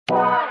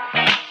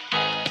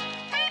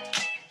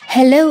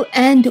Hello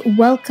and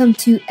welcome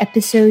to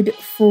episode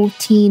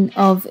 14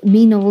 of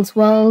Me Noel's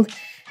World.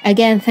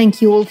 Again,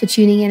 thank you all for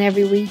tuning in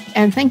every week,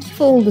 and thank you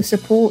for all the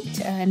support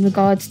in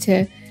regards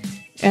to,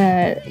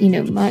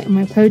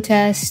 my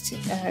protest,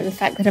 the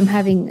fact that I'm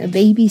having a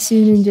baby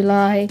soon in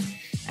July,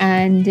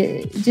 and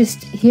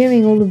just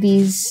hearing all of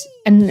these,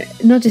 and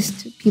not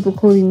just people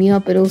calling me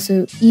up, but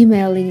also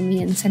emailing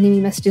me and sending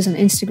me messages on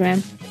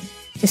Instagram.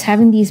 Just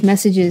having these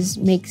messages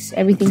makes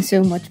everything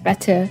so much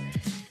better.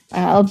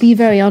 I'll be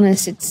very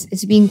honest,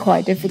 it's been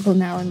quite difficult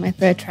now in my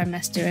third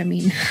trimester. I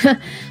mean,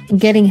 I'm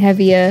getting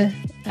heavier,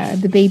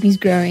 the baby's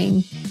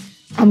growing,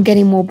 I'm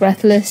getting more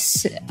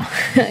breathless,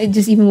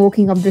 just even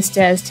walking up the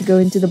stairs to go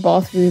into the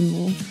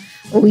bathroom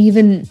or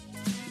even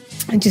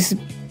just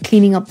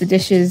cleaning up the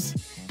dishes.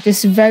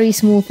 Just very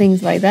small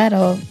things like that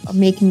are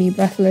making me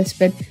breathless,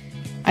 but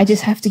I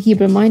just have to keep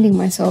reminding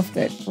myself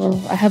that, well,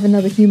 I have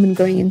another human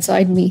growing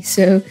inside me,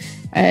 so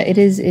it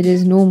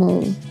is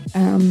normal.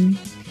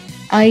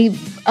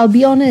 I'll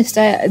be honest,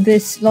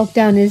 this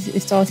lockdown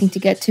is starting to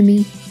get to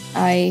me.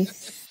 I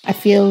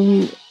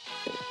feel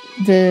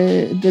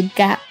the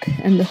gap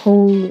and the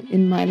hole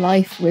in my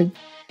life with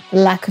the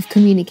lack of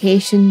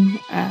communication.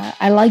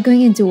 I like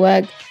going into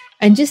work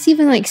and just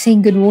even like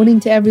saying good morning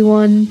to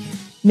everyone,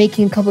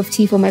 making a cup of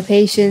tea for my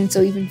patients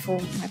or even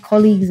for my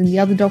colleagues and the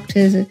other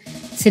doctors,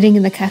 sitting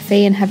in the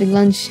cafe and having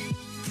lunch.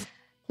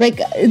 Like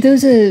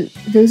those are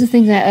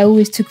things that I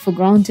always took for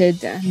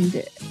granted,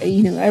 and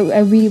I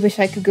really wish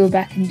I could go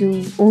back and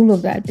do all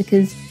of that,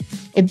 because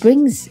it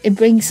brings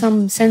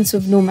some sense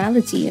of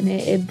normality, and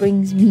it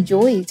brings me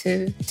joy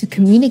to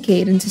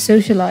communicate and to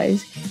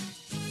socialize.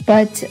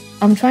 But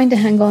I'm trying to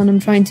hang on.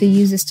 I'm trying to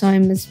use this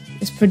time as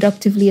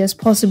productively as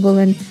possible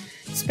and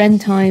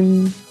spend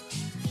time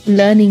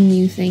learning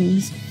new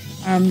things.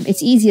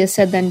 It's easier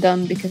said than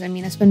done, because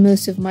I spend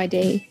most of my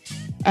day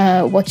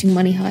watching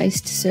Money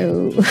Heist,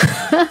 so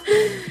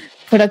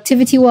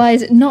productivity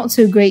wise not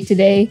so great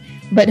today,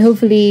 but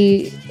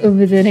hopefully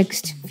over the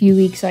next few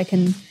weeks I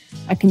can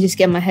just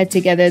get my head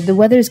together. The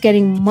weather is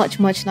getting much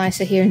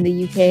nicer here in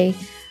the UK.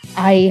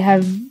 I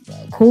have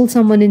called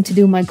someone in to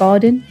do my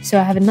garden, so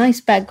I have a nice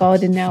back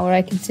garden now where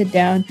I can sit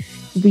down,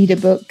 read a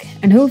book,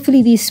 and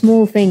hopefully these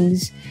small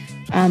things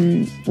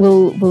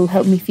will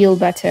help me feel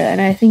better.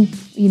 And I think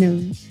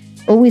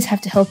always have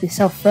to help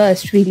yourself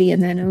first, really,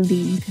 and then only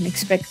you can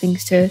expect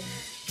things to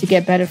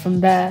get better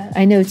from there.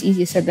 I know it's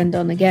easier said than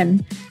done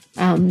again.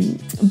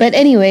 But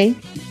anyway,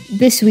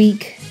 this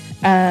week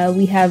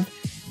we have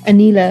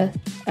Anila.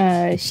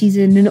 She's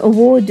an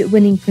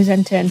award-winning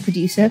presenter and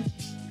producer.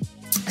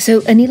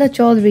 So Anila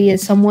Chaudhary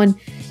is someone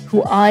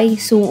who I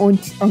saw on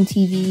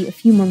TV a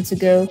few months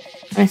ago.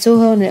 And I saw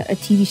her on a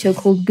TV show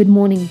called Good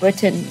Morning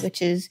Britain,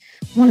 which is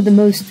one of the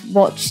most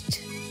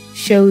watched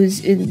shows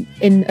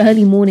in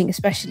early morning,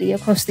 especially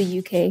across the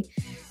UK.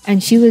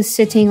 And she was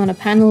sitting on a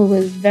panel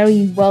with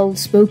very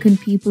well-spoken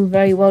people,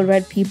 very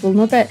well-read people.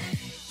 Not that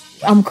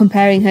I'm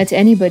comparing her to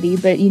anybody,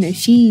 but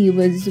she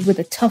was with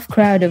a tough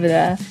crowd over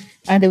there.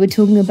 They were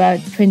talking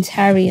about Prince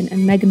Harry and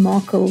Meghan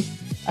Markle,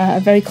 a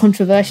very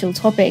controversial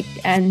topic.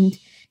 And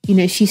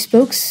she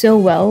spoke so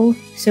well,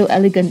 so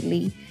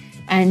elegantly,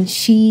 and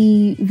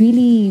she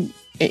really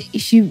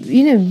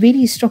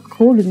struck a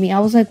chord with me. I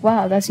was like,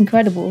 wow, that's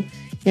incredible.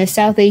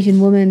 South Asian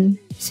woman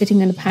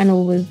sitting on a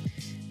panel with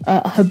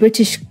her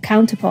British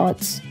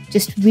counterparts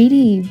just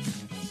really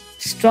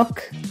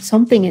struck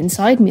something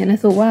inside me. And I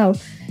thought, wow,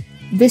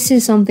 this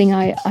is something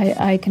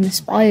I can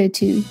aspire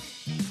to.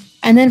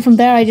 And then from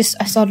there, I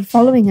started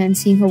following her and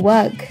seeing her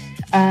work.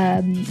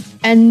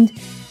 And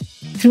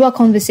through our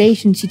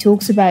conversation, she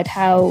talks about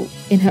how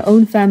in her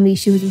own family,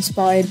 she was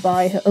inspired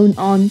by her own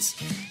aunts.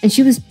 And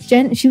she was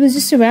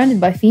just surrounded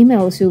by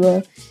females who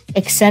were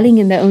excelling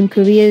in their own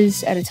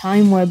careers at a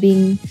time where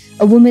being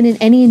a woman in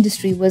any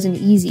industry wasn't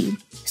easy.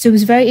 So it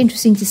was very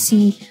interesting to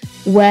see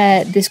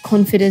where this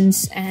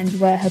confidence and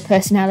where her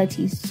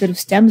personality sort of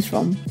stems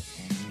from.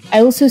 I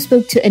also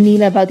spoke to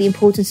Anila about the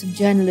importance of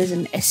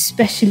journalism,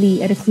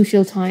 especially at a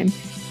crucial time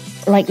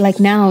like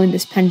now in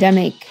this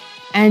pandemic,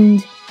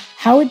 and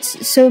how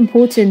it's so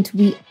important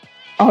we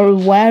are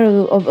aware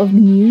of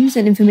news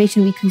and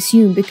information we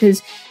consume,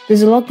 because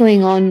there's a lot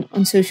going on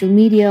social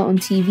media, on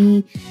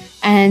TV,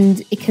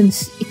 and it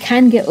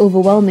can get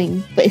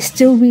overwhelming, but it's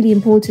still really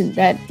important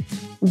that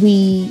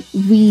we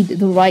read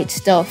the right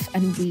stuff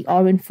and we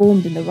are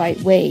informed in the right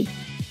way.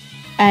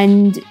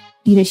 And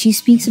she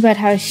speaks about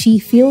how she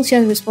feels she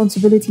has a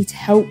responsibility to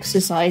help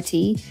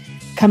society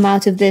come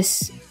out of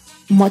this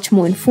much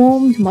more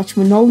informed, much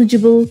more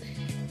knowledgeable,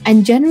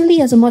 and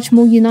generally as a much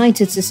more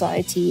united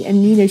society.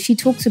 And she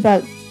talks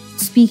about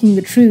speaking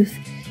the truth,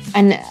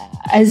 and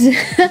as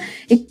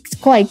it's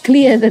quite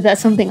clear that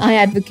that's something I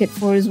advocate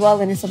for as well,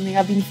 and it's something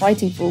I've been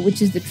fighting for,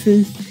 which is the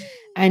truth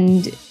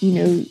and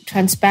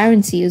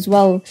transparency as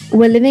well.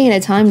 We're living in a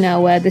time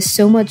now where there's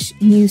so much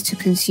news to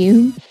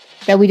consume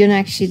that we don't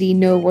actually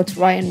know what's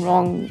right and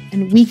wrong,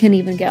 and we can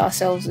even get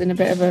ourselves in a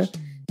bit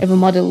of a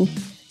muddle.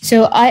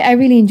 So I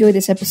really enjoyed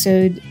this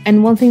episode,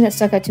 and one thing that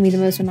stuck out to me the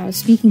most when I was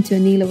speaking to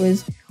Anila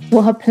was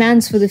what her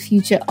plans for the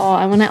future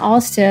are. And when I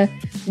asked her,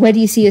 where do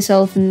you see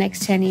yourself in the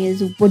next 10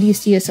 years? What do you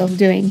see yourself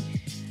doing?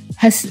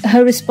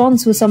 Her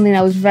response was something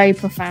that was very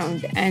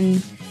profound,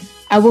 and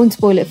I won't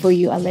spoil it for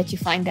you. I'll let you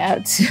find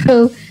out.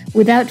 So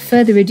without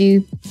further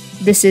ado,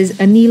 this is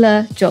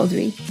Anila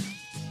Chaudhry.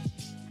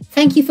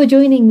 Thank you for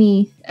joining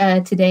me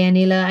today,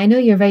 Anila. I know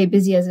you're very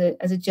busy as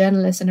a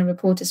journalist and a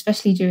reporter,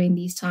 especially during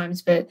these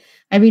times, but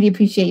I really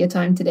appreciate your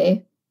time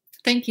today.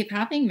 Thank you for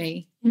having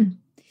me.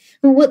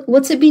 Well,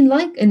 what's it been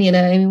like,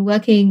 Anila? I mean,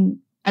 working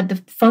at the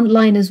front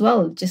line as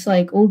well, just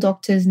like all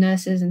doctors,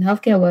 nurses, and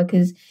healthcare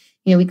workers.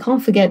 We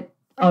can't forget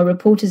our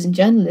reporters and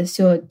journalists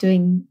who are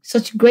doing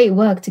such great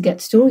work to get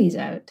stories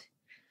out.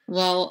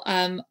 Well,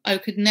 I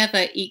could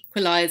never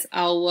equalise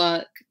our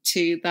work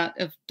to that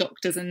of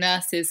doctors and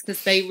nurses,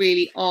 because they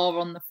really are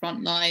on the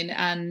front line,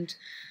 and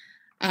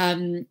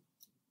and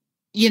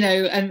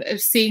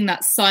seeing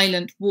that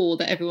silent war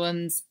that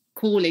everyone's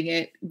calling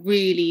it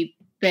really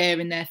bare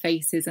in their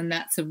faces, and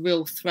that's a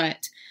real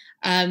threat.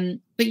 But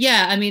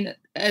yeah, I mean,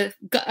 as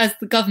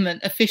the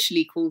government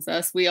officially calls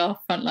us, we are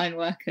frontline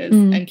workers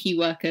and key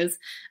workers.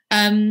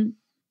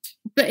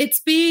 But it's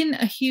been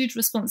a huge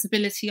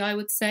responsibility, I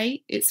would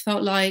say. It's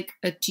felt like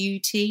a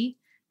duty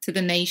to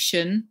the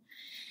nation.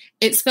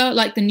 It's felt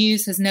like the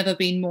news has never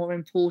been more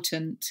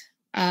important,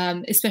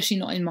 especially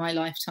not in my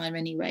lifetime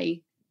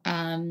anyway.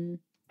 And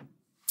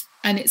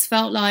it's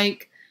felt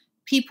like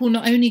people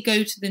not only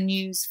go to the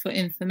news for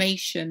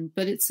information,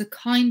 but it's a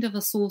kind of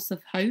a source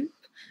of hope.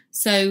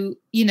 So,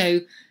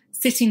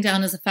 sitting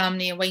down as a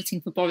family and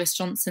waiting for Boris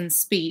Johnson's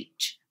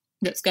speech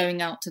that's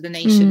going out to the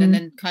nation, and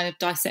then kind of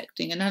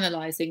dissecting and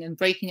analysing and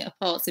breaking it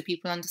apart so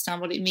people understand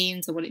what it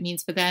means or what it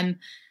means for them.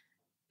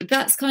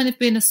 That's kind of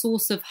been a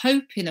source of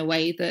hope in a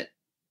way, that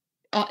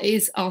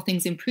are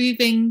things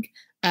improving?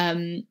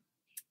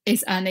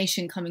 Is our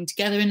nation coming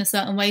together in a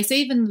certain way? So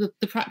even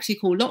the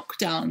practical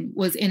lockdown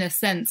was, in a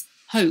sense,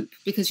 hope,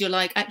 because you're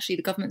like, actually,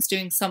 the government's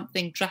doing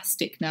something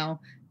drastic now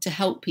to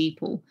help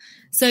people.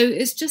 So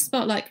it's just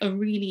felt like a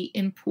really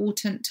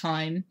important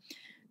time.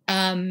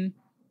 And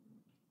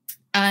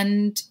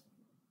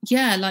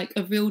yeah, like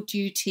a real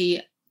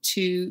duty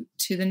to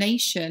the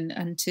nation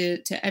and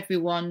to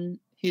everyone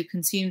who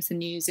consumes the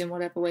news in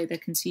whatever way they're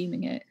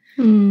consuming it,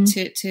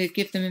 to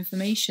give them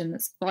information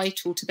that's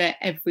vital to their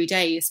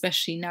everyday,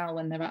 especially now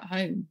when they're at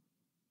home.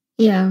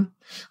 Yeah.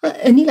 Well,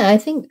 Anila, I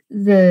think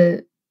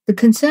the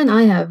concern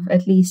I have,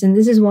 at least, and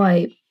this is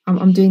why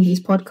I'm doing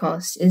these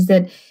podcasts, is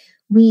that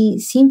we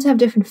seem to have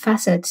different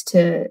facets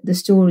to the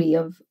story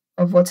of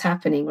what's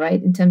happening,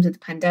 right, in terms of the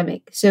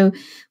pandemic. So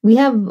we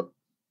have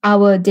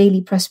our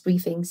daily press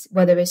briefings,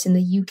 whether it's in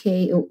the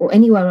UK or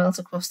anywhere else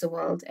across the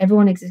world.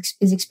 Everyone is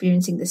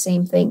experiencing the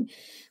same thing.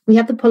 We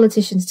have the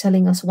politicians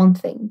telling us one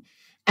thing,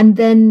 and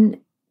then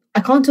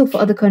I can't talk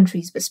for other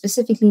countries, but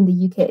specifically in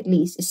the UK at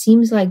least, it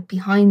seems like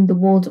behind the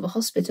walls of a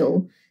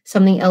hospital,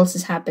 something else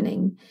is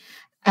happening.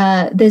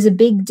 There's a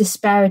big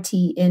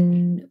disparity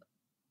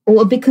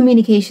or a big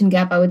communication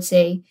gap, I would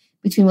say,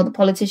 between what the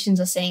politicians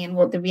are saying and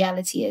what the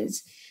reality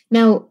is.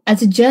 Now,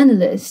 as a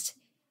journalist,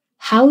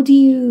 how do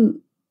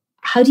you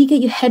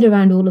get your head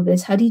around all of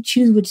this? How do you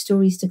choose which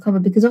stories to cover?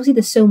 Because obviously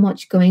there's so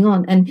much going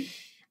on, and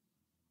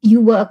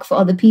you work for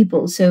other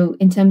people. So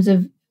in terms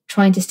of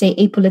trying to stay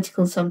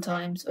apolitical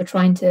sometimes, or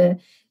trying to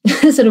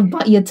sort of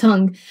bite your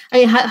tongue, I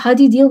mean, how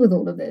do you deal with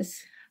all of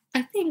this?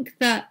 I think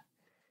that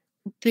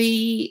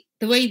the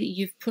way that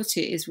you've put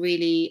it is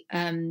really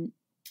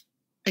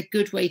a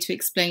good way to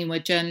explain where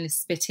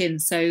journalists fit in.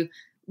 So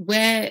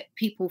where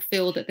people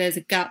feel that there's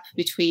a gap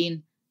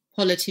between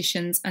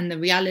politicians and the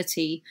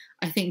reality,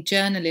 I think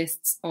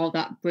journalists are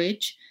that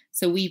bridge.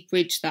 So we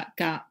bridge that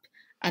gap.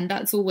 And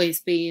that's always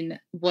been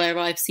where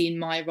I've seen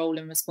my role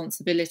and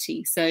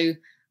responsibility. So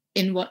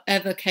in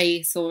whatever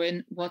case or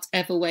in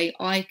whatever way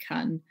I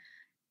can,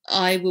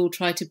 I will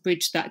try to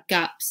bridge that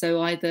gap.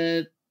 So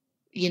either,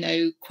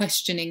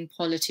 questioning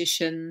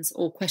politicians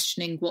or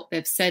questioning what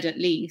they've said, at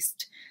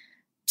least,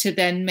 to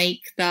then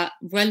make that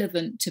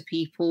relevant to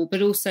people,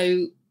 but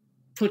also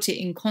put it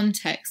in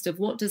context of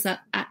what does that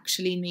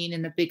actually mean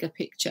in the bigger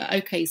picture.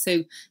 Okay,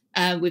 so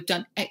we've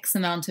done X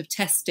amount of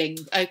testing.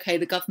 Okay,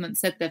 the government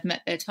said they've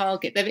met their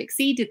target. They've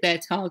exceeded their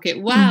target.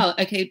 Wow.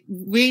 Okay,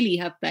 really,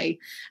 have they?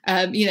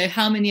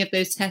 How many of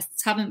those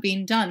tests haven't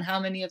been done? How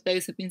many of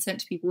those have been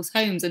sent to people's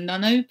homes and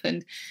none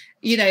opened?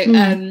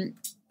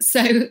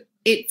 So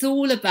it's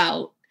all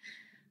about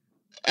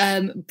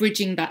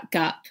bridging that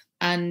gap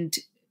and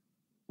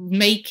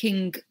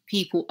making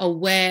people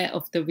aware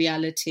of the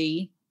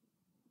reality.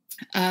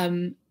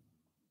 When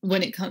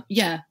it comes,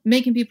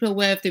 making people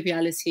aware of the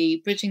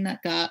reality, bridging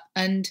that gap,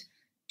 and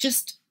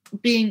just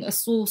being a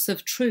source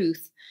of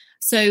truth.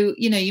 So,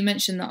 you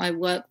mentioned that I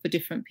work for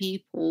different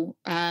people,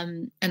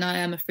 and I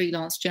am a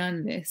freelance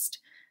journalist.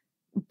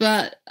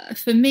 But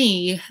for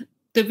me,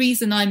 the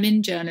reason I'm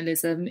in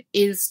journalism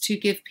is to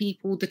give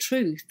people the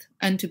truth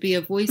and to be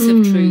a voice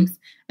of truth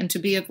and to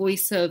be a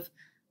voice of,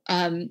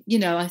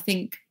 I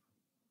think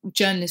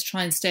journalists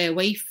try and stay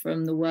away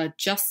from the word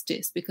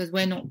justice, because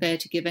we're not there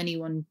to give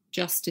anyone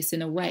justice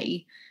in a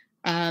way.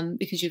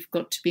 because you've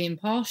got to be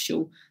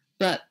impartial.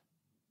 But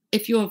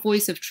if you're a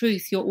voice of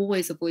truth, you're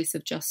always a voice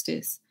of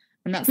justice.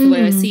 And that's the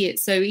way I see it.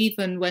 So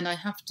even when I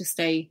have to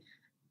stay,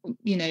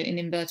 you know, in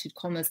inverted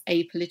commas,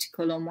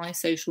 apolitical on my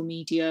social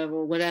media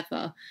or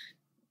whatever,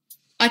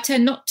 I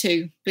tend not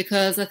to,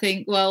 because I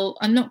think, well,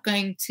 I'm not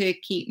going to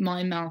keep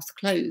my mouth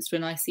closed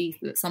when I see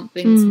that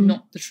something's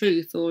not the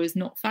truth or is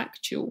not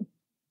factual.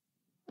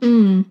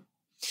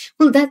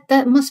 Well,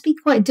 that must be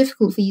quite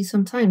difficult for you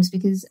sometimes,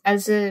 because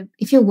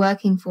if you're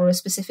working for a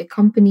specific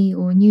company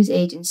or a news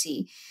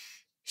agency,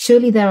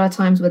 surely there are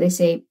times where they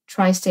say,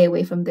 try stay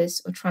away from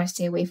this or try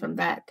stay away from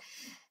that.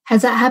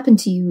 Has that happened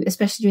to you,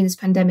 especially during this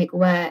pandemic,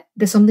 where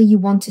there's something you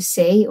want to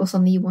say or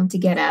something you want to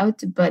get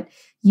out, but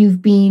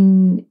you've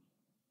been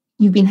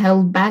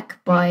held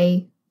back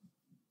by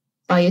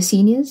your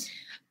seniors?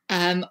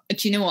 Do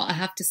you know what? I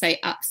have to say,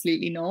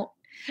 absolutely not.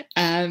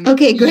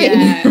 Okay, great.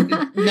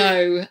 Yeah,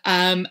 no.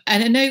 And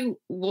I know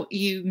what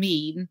you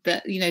mean,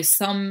 that, you know,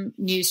 some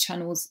news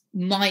channels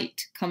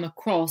might come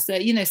across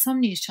that, you know, some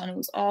news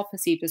channels are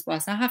perceived as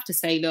biased. I have to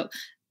say, look,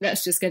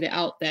 let's just get it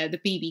out there. The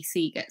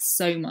BBC gets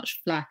so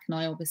much flack, and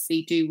I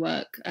obviously do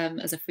work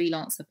as a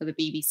freelancer for the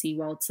BBC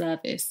World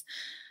Service.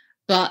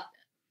 But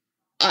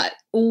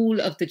all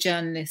of the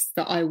journalists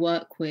that I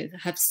work with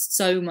have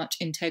so much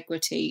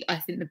integrity. I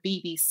think the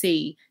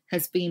BBC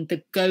has been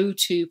the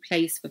go-to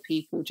place for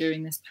people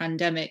during this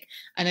pandemic.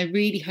 And I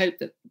really hope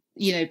that,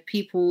 you know,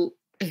 people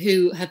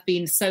who have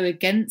been so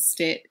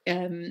against it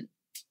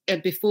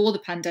before the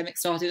pandemic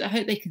started, I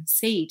hope they can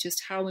see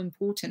just how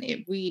important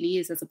it really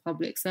is as a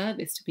public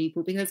service to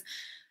people, because,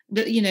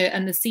 you know,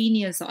 and the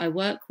seniors that I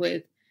work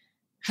with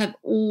have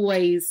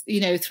always,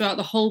 you know, throughout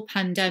the whole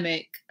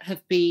pandemic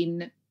have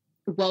been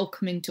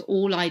welcoming to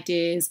all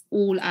ideas,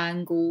 all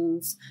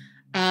angles.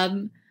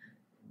 And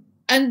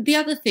the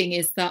other thing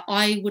is that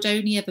I would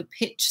only ever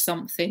pitch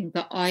something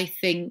that I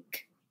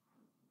think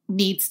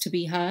needs to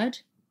be heard,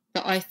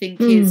 that I think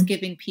is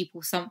giving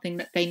people something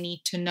that they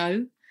need to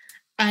know.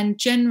 And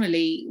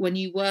generally, when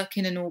you work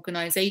in an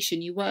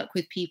organisation, you work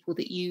with people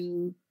that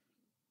you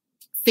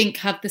think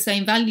have the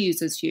same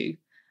values as you.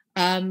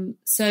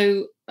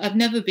 So I've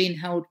never been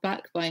held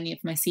back by any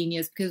of my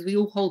seniors, because we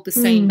all hold the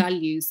same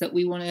values, that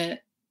we want to,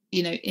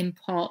 you know,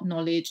 impart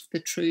knowledge, the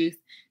truth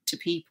to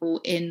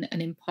people in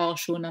an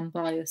impartial and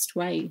unbiased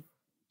way.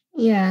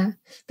 Yeah.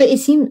 But it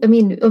seems, I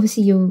mean,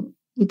 obviously your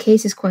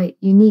case is quite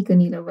unique,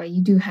 Anila, where you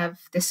do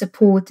have the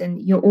support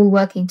and you're all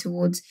working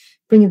towards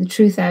bringing the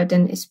truth out.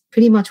 And it's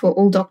pretty much what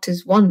all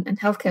doctors want and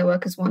healthcare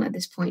workers want at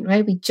this point,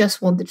 right? We just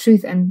want the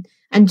truth and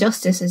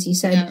justice, as you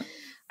said.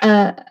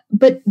 Yeah.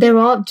 But there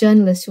are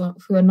journalists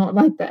who are not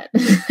like that.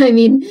 I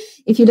mean,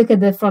 if you look at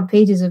the front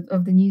pages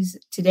of the news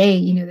today,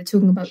 you know, they're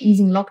talking about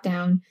easing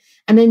lockdown.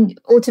 And then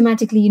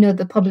automatically, you know,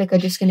 the public are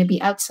just going to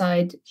be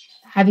outside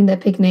having their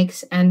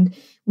picnics, and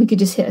we could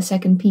just hit a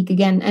second peak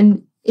again.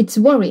 And it's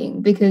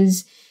worrying,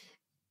 because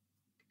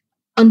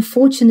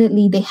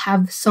unfortunately they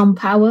have some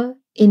power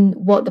in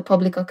what the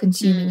public are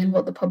consuming and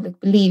what the public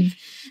believe.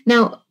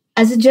 Now,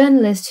 as a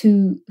journalist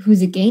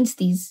who's against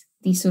these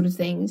sort of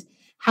things,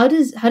 how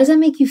does that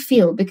make you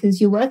feel?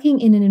 Because you're working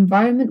in an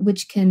environment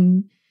which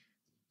can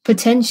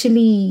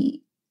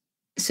potentially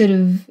sort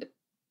of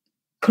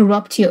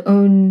corrupt your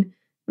own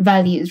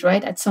values,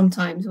 right? At some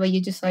times, where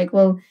you're just like,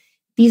 well,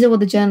 these are what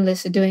the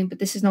journalists are doing, but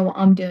this is not what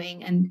I'm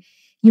doing. And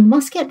you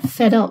must get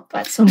fed up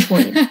at some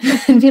point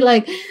and be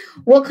like,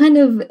 what kind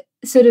of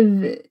sort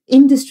of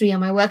industry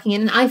am I working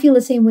in? And I feel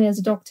the same way as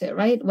a doctor,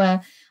 right?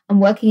 Where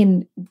I'm working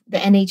in the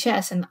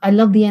NHS, and I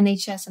love the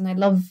NHS, and I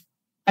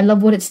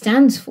love what it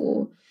stands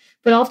for.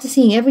 But after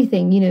seeing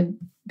everything, you know,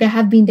 there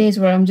have been days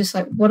where I'm just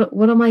like,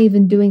 what am I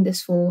even doing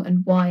this for?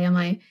 And why am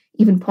I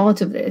even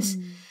part of this?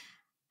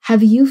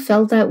 Have you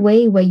felt that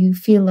way, where you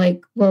feel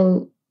like,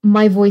 well,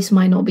 my voice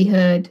might not be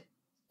heard,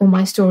 or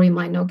my story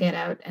might not get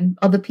out, and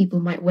other people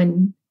might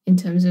win in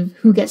terms of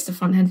who gets the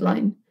front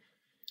headline?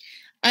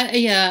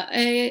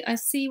 I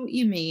see what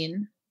you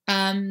mean.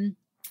 And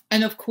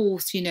of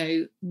course, you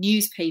know,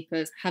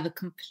 newspapers have a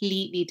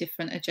completely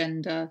different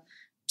agenda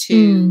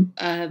to,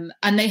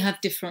 and they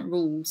have different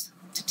rules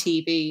to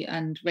TV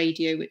and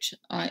radio, which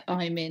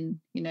I'm in.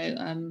 You know,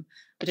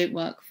 I don't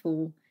work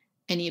for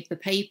any of the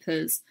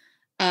papers.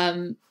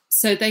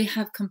 So they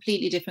have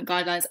completely different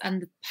guidelines,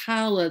 and the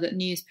power that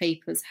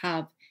newspapers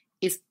have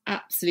is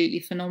absolutely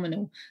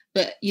phenomenal.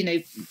 But, you know,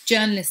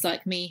 journalists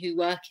like me who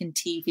work in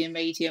TV and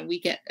radio, we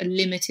get a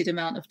limited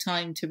amount of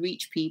time to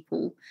reach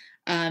people,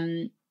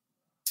 you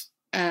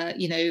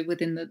know,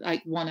 within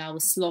the 1 hour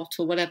slot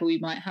or whatever we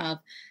might have.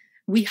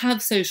 We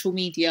have social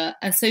media,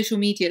 and social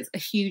media is a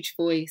huge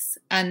voice.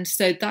 And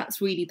so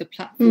that's really the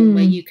platform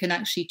where you can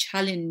actually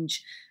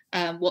challenge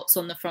what's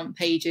on the front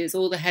pages,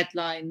 all the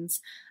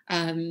headlines.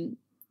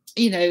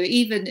 You know,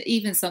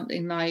 even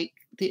something like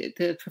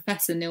the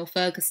Professor Neil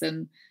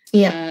Ferguson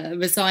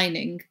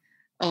resigning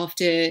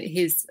after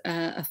his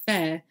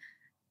affair.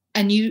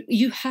 And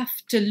you have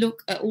to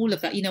look at all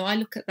of that. You know, I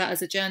look at that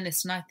as a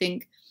journalist, and I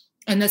think,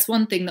 and that's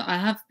one thing that I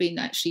have been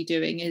actually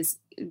doing, is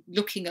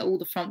looking at all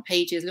the front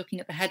pages, looking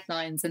at the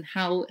headlines, and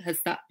how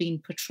has that been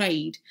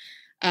portrayed?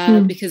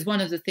 Because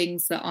one of the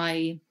things that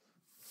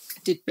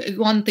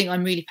one thing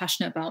I'm really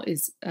passionate about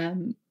is,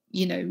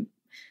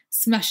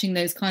 smashing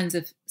those kinds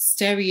of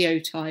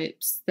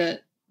stereotypes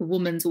that a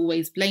woman's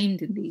always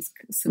blamed in these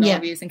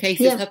scenarios, in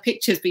cases her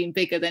picture's been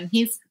bigger than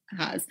his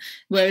has,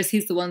 whereas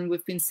he's the one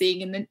we've been seeing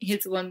in the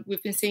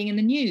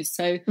news.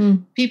 So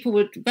people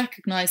would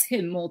recognise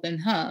him more than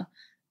her.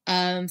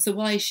 So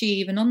why is she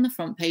even on the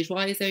front page?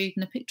 Why is there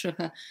even a picture of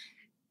her?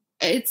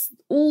 It's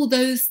all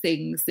those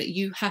things that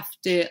you have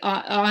to,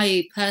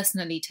 I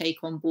personally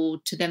take on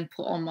board to then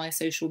put on my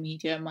social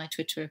media and my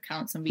Twitter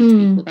accounts and reach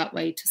people that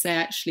way to say,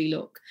 actually,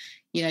 look,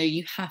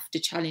 you have to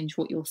challenge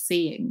what you're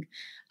seeing.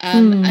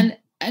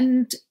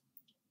 And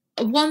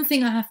one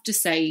thing I have to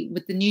say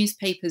with the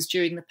newspapers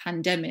during the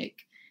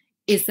pandemic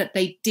is that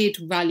they did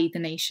rally the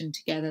nation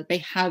together. They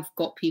have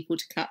got people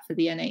to clap for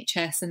the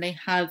NHS, and they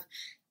have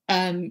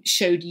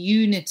showed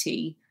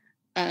unity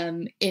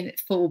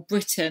for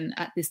Britain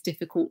at this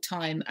difficult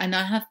time. And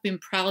I have been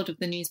proud of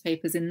the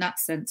newspapers in that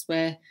sense,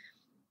 where,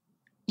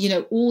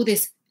 all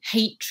this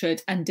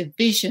hatred and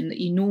division that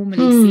you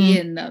normally see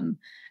in them,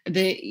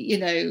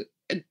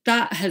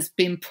 that has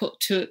been put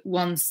to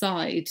one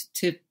side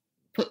to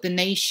put the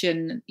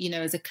nation,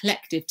 as a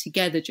collective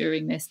together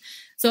during this.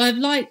 So I've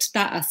liked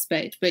that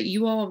aspect, but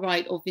you are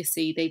right.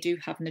 Obviously, they do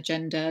have an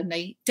agenda, and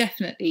they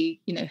definitely,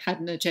 had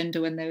an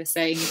agenda when they were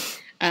saying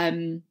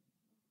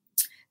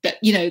that,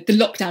 the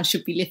lockdown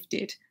should be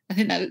lifted. I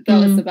think that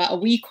was about a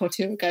week or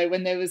two ago,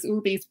 when there was all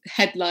these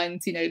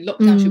headlines,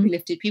 lockdown should be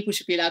lifted, people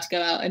should be allowed to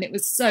go out. And it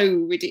was so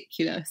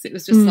ridiculous. It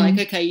was just like,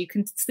 okay, you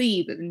can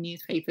see that the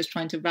newspaper's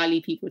trying to rally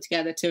people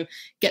together to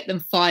get them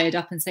fired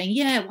up and saying,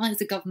 yeah, why is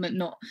the government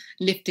not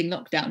lifting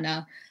lockdown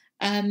now?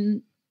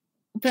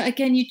 But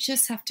again, you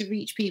just have to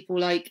reach people.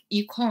 Like,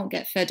 you can't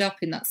get fed up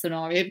in that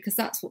scenario, because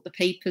that's what the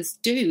papers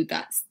do.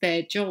 That's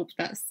their job.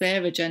 That's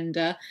their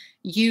agenda.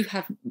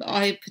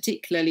 I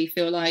particularly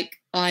feel like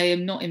I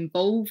am not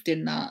involved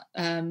in that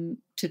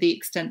to the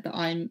extent that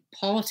I'm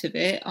part of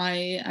it.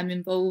 I am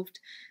involved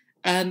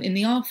in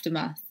the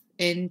aftermath,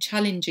 in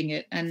challenging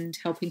it and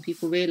helping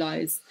people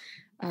realise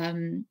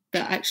that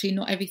actually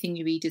not everything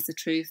you read is the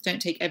truth.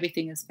 Don't take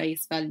everything as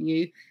face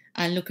value,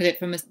 and look at it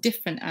from a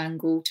different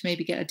angle to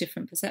maybe get a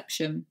different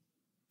perception.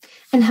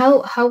 And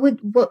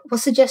what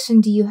suggestion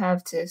do you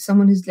have to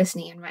someone who's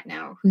listening in right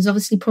now, who's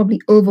obviously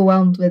probably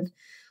overwhelmed with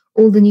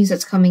all the news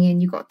that's coming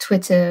in? You've got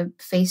Twitter,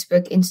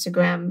 Facebook,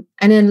 Instagram,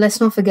 and then let's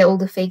not forget all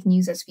the fake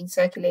news that's been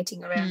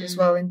circulating around as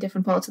well in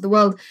different parts of the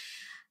world.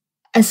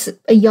 As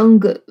a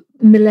young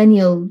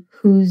millennial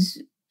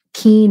who's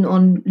keen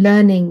on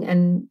learning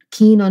and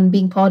keen on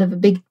being part of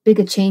a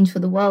bigger change for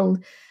the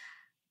world,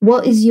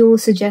 what is your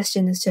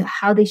suggestion as to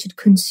how they should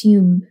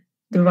consume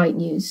the right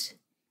news?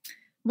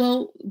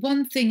 Well,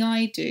 one thing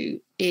I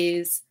do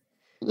is,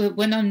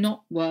 when I'm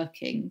not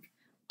working,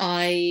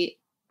 I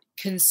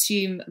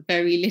consume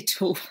very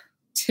little,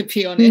 to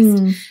be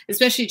honest,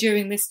 especially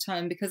during this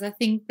time, because I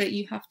think that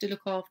you have to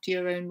look after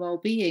your own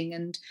well-being,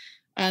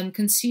 and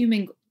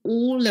consuming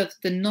all of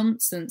the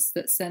nonsense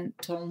that's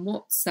sent on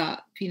WhatsApp,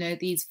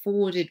 these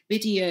forwarded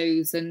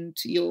videos and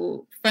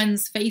your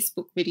friends'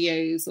 Facebook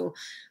videos or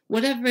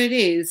whatever it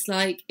is,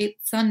 like,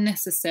 it's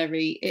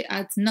unnecessary. It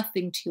adds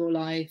nothing to your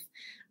life.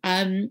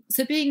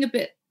 So being a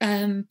bit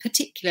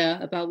particular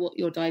about what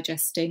you're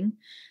digesting.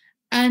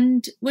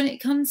 And when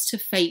it comes to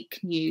fake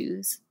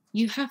news,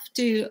 you have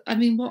to,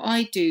 what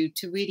I do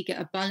to really get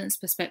a balanced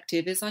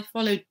perspective is I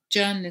follow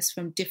journalists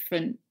from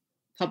different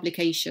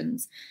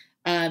publications,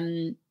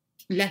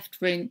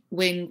 left wing,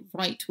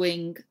 right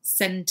wing,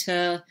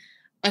 centre.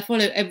 I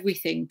follow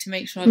everything to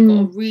make sure I've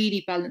got a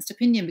really balanced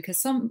opinion, because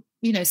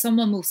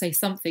someone will say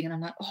something and I'm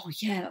like, oh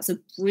yeah, that's a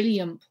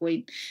brilliant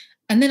point.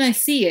 And then I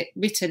see it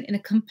written in a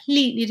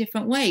completely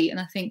different way. And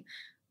I think,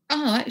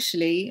 oh,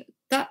 actually,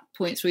 that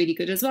point's really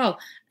good as well.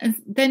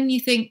 And then you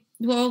think,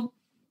 well,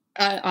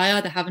 I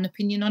either have an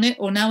opinion on it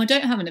or now I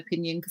don't have an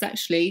opinion, because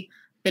actually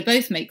they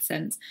both make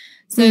sense.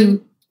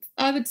 So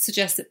I would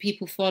suggest that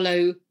people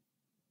follow,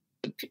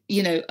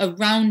 a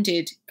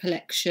rounded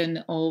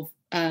collection of,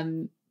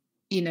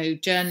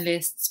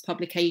 journalists,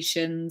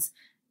 publications,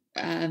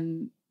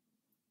 and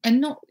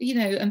not,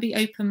 and be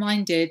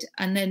open-minded,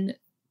 and then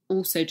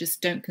also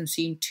just don't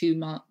consume too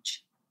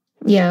much.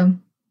 Yeah.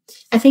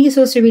 I think it's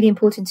also really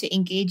important to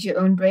engage your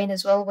own brain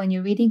as well when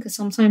you're reading, because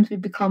sometimes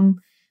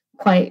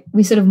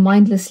we sort of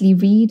mindlessly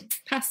read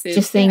passive,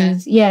 just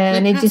things. Yeah.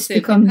 And it just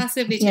becomes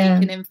passively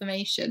taking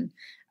information.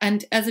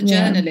 And as a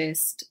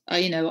journalist,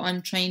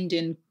 I'm trained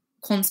in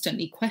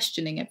constantly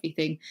questioning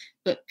everything,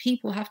 but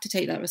people have to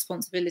take that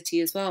responsibility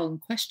as well and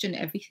question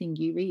everything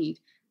you read.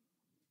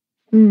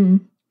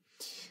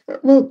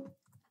 Well,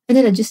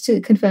 Anila, just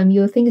to confirm,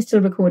 your thing is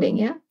still recording,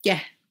 yeah? Yeah.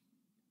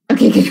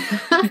 Okay,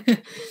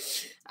 good.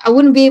 I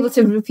wouldn't be able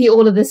to repeat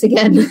all of this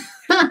again.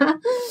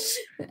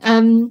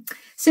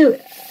 So,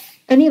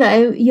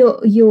 Anila,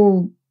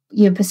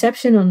 your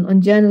perception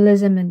on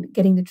journalism and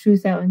getting the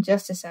truth out and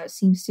justice out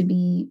seems to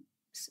be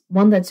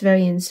one that's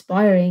very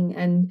inspiring.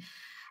 And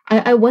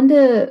I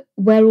wonder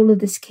where all of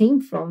this came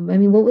from. I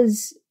mean, what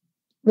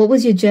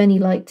was your journey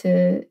like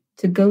to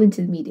go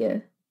into the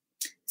media?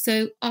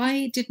 So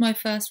I did my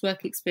first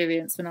work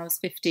experience when I was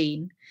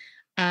 15,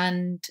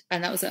 and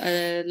that was at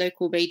a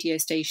local radio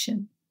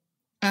station.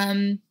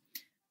 And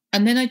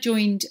then I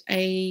joined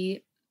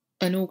an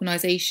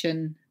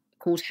organisation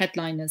called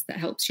Headliners that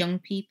helps young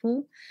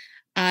people,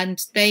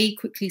 and they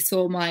quickly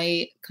saw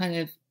my kind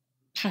of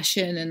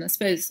passion and, I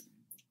suppose,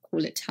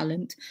 call it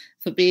talent,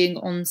 for being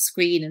on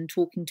screen and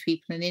talking to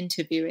people and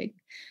interviewing.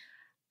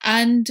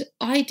 And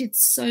I did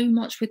so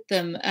much with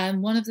them.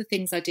 One of the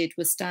things I did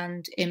was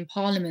stand in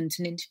Parliament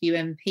and interview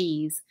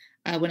MPs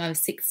when I was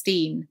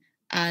 16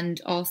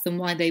 and ask them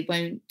why they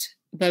won't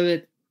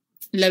lower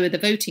the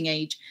voting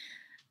age.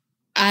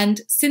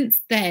 And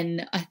since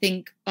then, I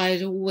think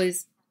I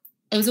was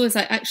always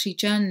like, actually,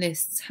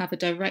 journalists have a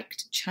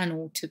direct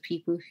channel to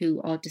people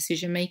who are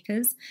decision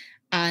makers.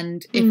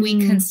 And if we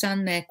can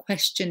stand there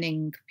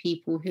questioning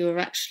people who are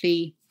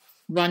actually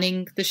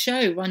running the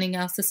show, running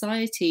our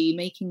society,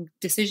 making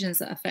decisions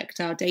that affect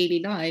our daily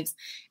lives,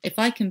 if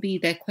I can be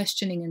there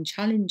questioning and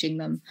challenging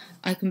them,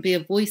 I can be a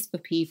voice for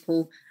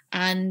people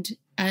and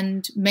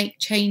make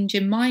change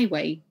in my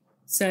way.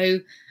 So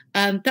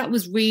that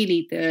was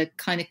really the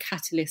kind of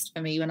catalyst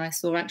for me when I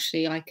saw,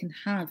 actually, I can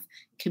have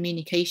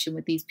communication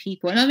with these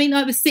people. And I mean,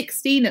 I was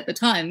 16 at the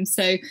time.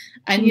 So,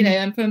 and, you know,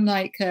 I'm from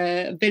like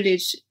a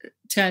village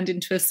turned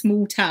into a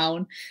small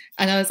town,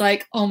 and I was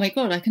like, oh my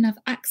God, I can have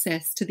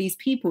access to these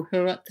people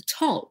who are at the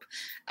top.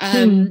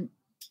 And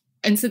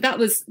so that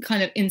was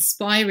kind of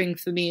inspiring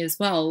for me as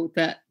well,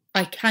 that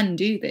I can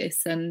do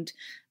this. And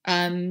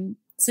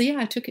so yeah,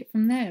 I took it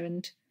from there,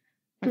 and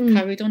I've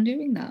carried on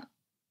doing that.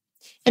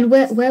 And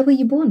where were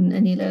you born,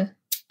 Anila?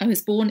 I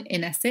was born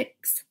in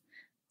Essex.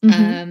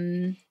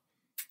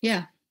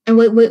 Yeah. And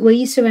were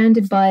you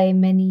surrounded by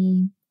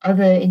many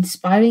other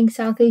inspiring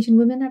South Asian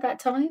women at that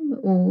time,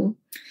 or?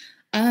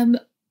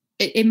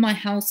 In my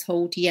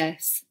household,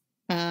 yes.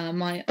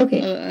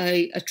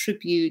 I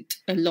attribute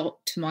a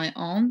lot to my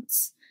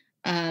aunts.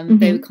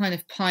 They were kind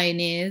of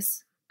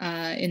pioneers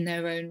in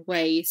their own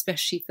way,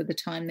 especially for the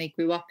time they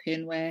grew up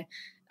in, where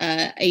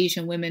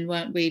Asian women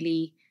weren't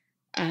really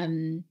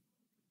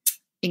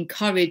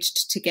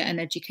encouraged to get an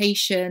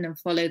education and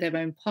follow their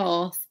own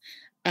path.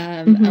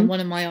 And one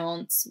of my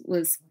aunts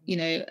was, you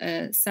know,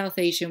 a South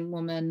Asian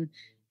woman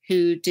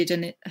who did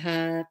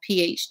her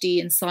PhD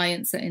in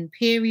science at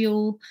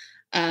Imperial.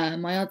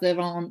 My other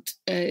aunt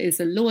is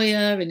a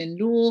lawyer and in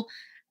law.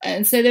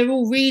 And so they're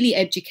all really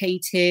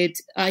educated.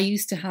 I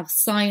used to have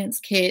science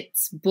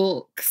kits,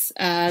 books,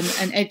 and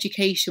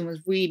education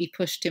was really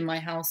pushed in my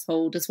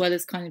household, as well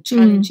as kind of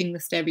challenging the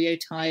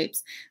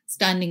stereotypes,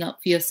 standing up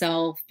for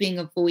yourself, being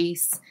a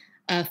voice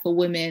for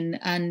women,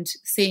 and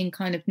seeing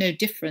kind of no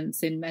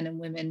difference in men and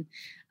women.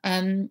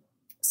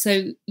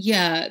 So,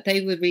 yeah,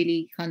 they were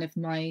really kind of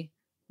my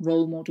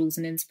role models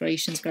and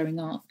inspirations growing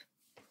up.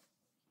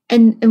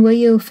 And were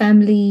your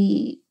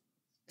family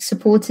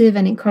supportive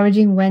and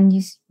encouraging when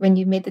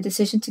you made the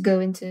decision to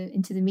go into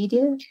the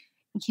media?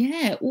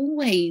 Yeah,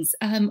 always.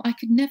 I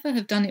could never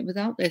have done it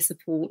without their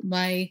support.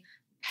 My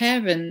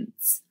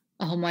parents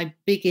are my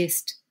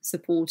biggest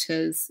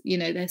supporters. You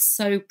know, they're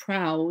so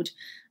proud,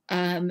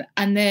 and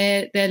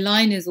their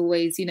line is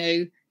always, you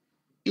know,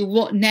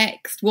 what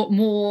next? What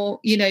more?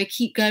 You know,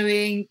 keep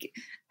going.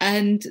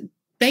 And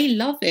they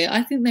love it.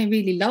 I think they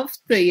really love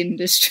the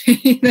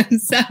industry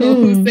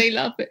themselves. They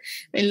love it.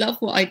 They love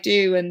what I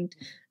do, and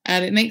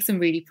it makes them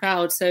really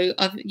proud. So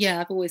I've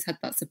always had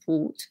that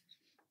support.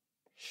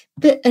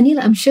 But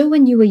Anila, I'm sure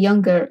when you were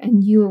younger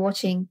and you were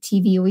watching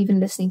TV or even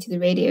listening to the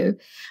radio,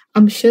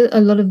 I'm sure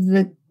a lot of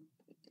the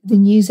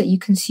news that you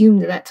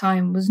consumed at that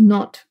time was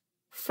not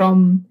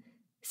from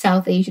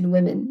South Asian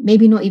women,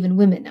 maybe not even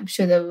women. I'm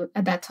sure there were,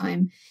 at that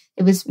time,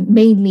 it was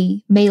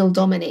mainly male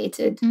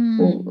dominated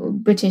or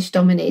British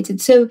dominated.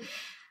 So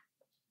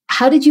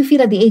how did you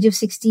feel at the age of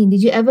 16?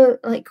 Did you ever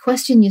like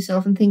question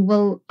yourself and think,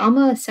 well, I'm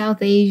a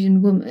South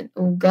Asian woman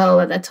or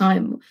girl at that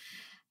time.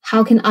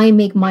 How can I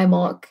make my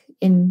mark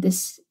in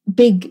this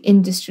big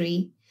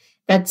industry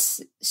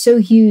that's so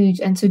huge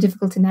and so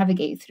difficult to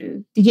navigate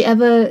through? Did you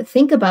ever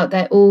think about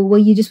that? Or were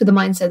you just with the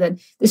mindset that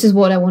this is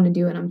what I want to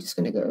do and I'm just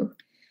going to go?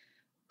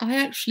 I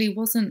actually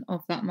wasn't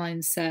of that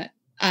mindset.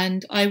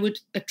 And I would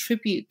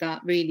attribute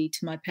that really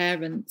to my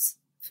parents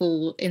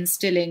for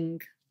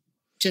instilling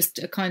just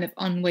a kind of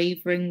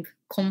unwavering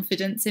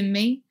confidence in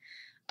me.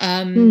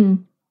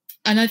 And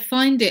I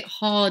find it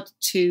hard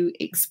to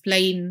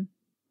explain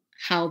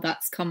how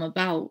that's come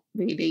about,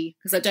 really,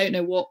 because I don't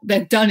know what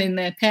they've done in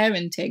their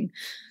parenting.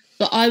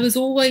 But I was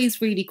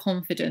always really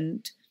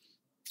confident.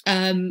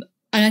 And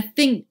I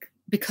think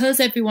because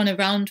everyone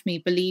around me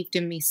believed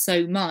in me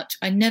so much,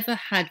 I never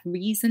had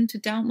reason to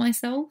doubt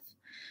myself.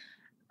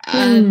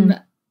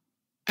 And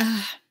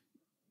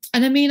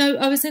I mean,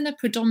 I was in a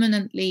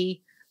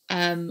predominantly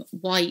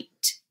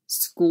white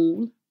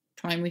school,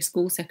 primary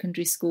school,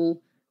 secondary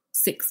school,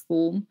 sixth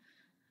form,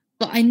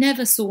 but I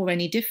never saw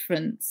any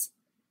difference.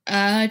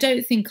 I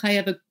don't think I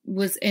ever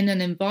was in an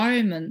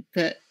environment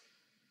that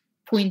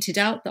pointed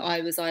out that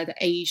I was either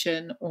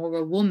Asian or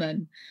a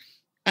woman.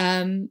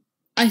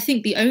 I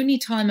think the only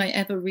time I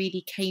ever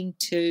really came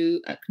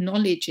to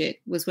acknowledge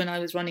it was when I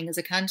was running as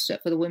a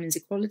candidate for the Women's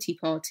Equality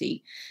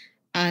Party.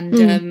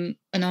 And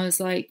I was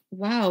like,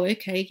 wow,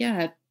 okay,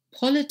 yeah,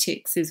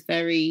 politics is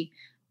very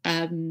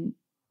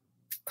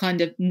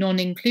kind of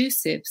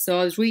non-inclusive. So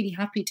I was really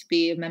happy to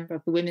be a member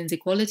of the Women's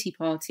Equality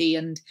Party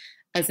and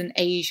as an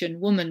Asian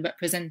woman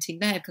representing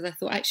there, because I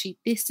thought, actually,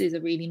 this is a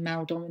really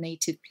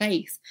male-dominated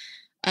place.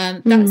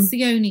 That's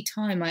the only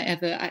time I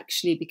ever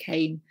actually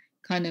became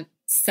kind of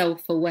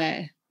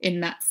self-aware in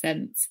that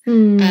sense.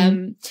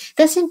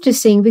 That's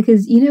interesting,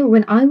 because, you know,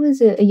 when I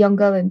was a young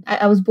girl, and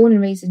I was born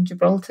and raised in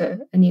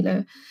Gibraltar,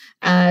 Anila,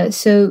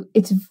 so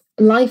it's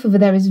life over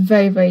there is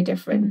very, very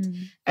different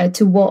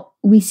to what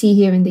we see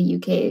here in the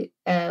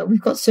UK.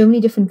 We've got so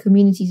many different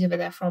communities over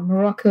there, from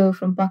Morocco,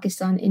 from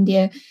Pakistan,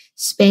 India,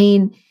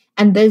 Spain,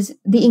 and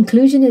the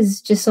inclusion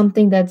is just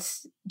something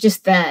that's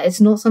just there.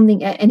 It's not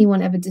something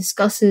anyone ever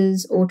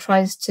discusses or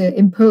tries to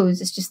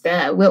impose. It's just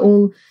there. We're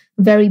all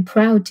very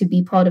proud to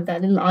be part of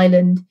that little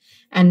island,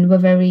 and we're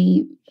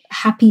very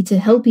happy to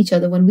help each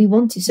other when we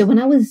want to. So when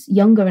I was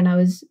younger and I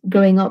was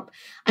growing up,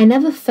 I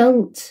never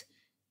felt,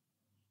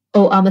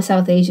 oh, I'm a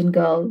South Asian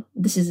girl,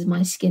 this is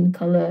my skin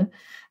color.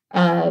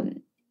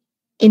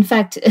 In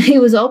fact,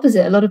 it was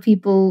opposite. A lot of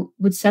people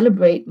would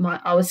celebrate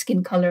our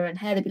skin color and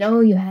hair. They'd be like, oh,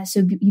 your hair's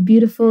so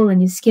beautiful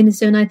and your skin is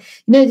so nice.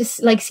 You know, it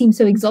just like seemed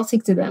so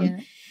exotic to them. Yeah.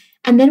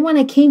 And then when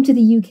I came to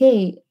the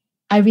UK,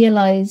 I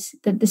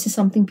realized that this is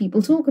something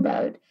people talk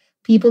about.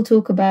 People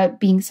talk about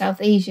being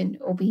South Asian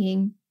or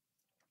being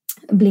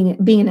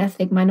an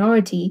ethnic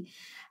minority.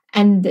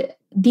 And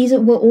these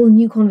were all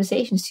new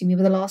conversations to me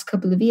over the last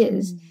couple of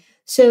years.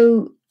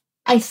 So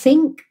I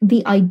think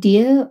the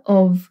idea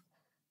of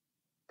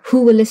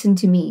who will listen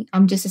to me,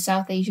 I'm just a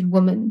South Asian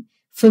woman,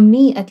 for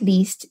me at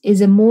least, is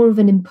a more of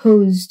an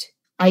imposed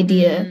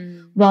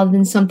idea rather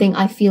than something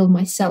I feel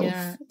myself.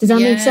 Yeah. Does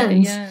that make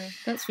sense? Yeah,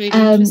 that's really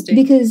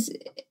interesting.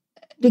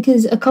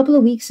 Because a couple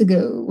of weeks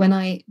ago, when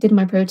I did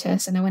my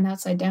protest and I went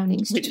outside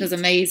Downing Street, which was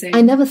amazing,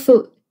 I never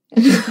thought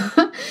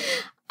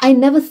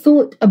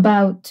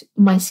about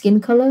my skin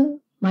color,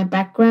 my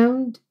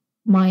background,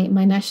 my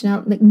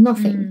nationality, like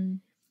nothing.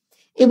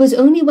 It was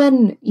only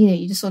when, you know,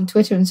 you're just on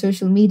Twitter and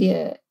social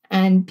media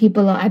and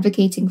people are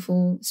advocating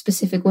for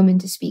specific women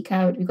to speak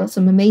out. We've got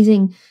some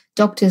amazing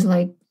doctors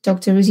like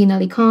Dr. Rosina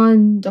Ali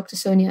Khan, Dr.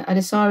 Sonia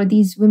Adesara.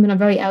 These women are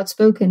very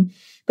outspoken,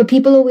 but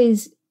people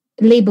always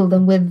label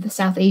them with the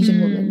South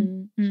Asian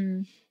woman.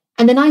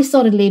 And then I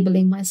started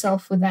labeling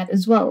myself with that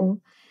as well.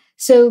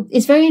 So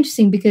it's very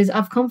interesting because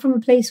I've come from a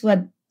place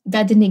where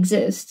that didn't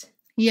exist.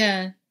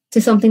 Yeah. To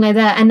something like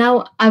that. And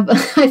now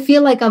I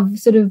feel like I've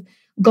sort of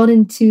got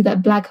into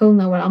that black hole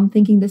now where I'm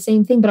thinking the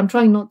same thing, but I'm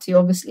trying not to,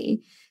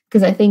 obviously,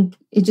 because I think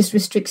it just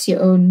restricts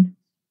your own,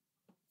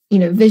 you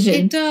know, vision.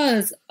 It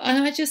does.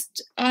 I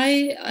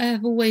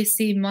have always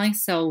seen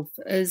myself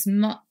as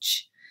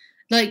much,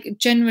 like,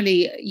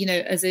 generally, you know,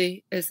 as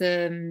a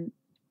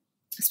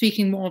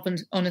speaking more of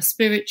on a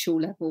spiritual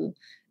level,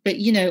 but,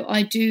 you know,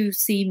 I do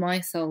see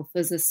myself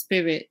as a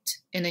spirit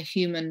in a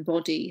human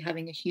body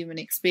having a human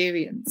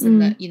experience,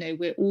 and that, you know,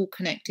 we're all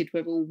connected,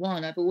 we're all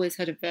one. I've always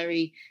had a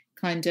very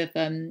kind of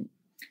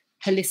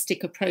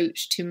holistic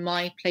approach to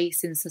my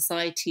place in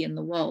society and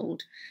the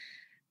world,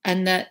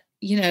 and that,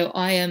 you know,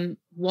 I am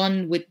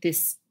one with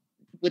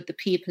the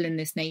people in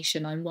this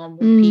nation. I'm one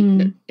with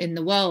people in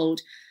the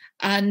world.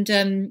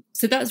 And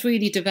so that's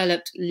really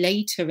developed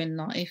later in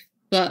life.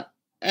 But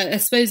I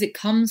suppose it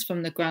comes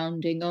from the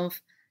grounding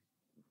of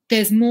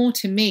there's more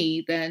to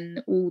me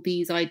than all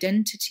these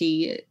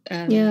identity,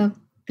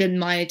 than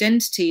my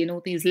identity and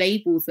all these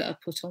labels that are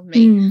put on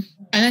me.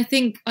 And I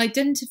think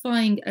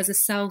identifying as a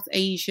South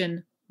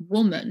Asian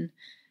woman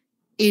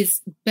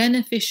is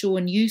beneficial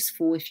and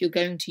useful if you're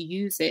going to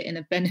use it in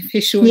a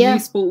beneficial and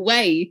useful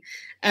way.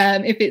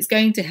 If it's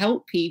going to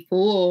help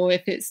people, or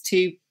if it's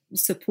to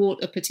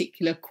support a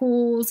particular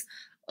cause,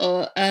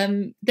 or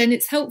then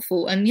it's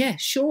helpful. And yeah,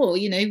 sure,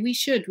 you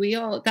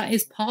know, that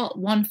is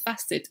one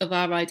facet of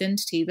our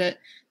identity that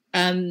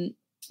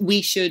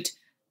we should,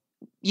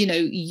 you know,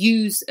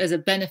 use as a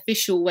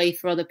beneficial way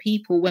for other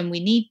people when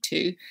we need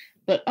to.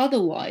 But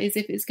otherwise,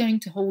 if it's going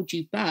to hold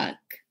you back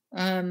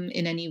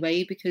in any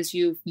way because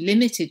you've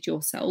limited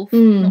yourself,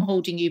 not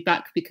holding you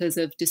back because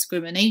of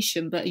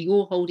discrimination, but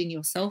you're holding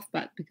yourself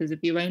back because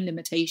of your own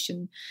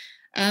limitation,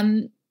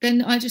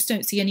 then I just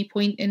don't see any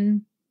point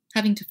in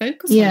having to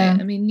focus on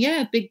it. I mean,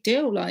 big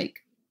deal.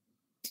 Like,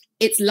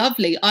 it's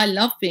lovely. I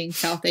love being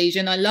South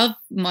Asian. I love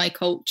my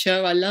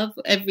culture. I love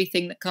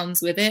everything that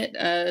comes with it,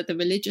 the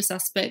religious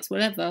aspects,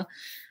 whatever.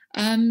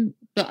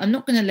 But I'm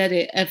not going to let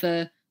it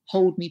ever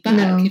hold me back.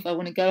 No. If I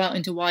want to go out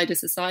into wider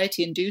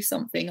society and do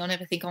something, I'll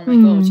never think, oh my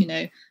God, you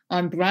know,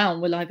 I'm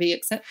brown, will I be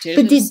accepted?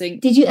 But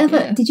did you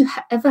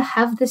ever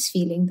have this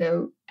feeling,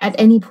 though, at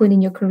any point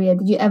in your career?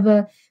 Did you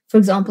ever, for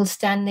example,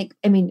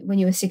 when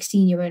you were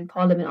 16, you were in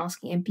Parliament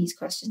asking MPs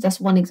questions. That's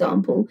one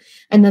example.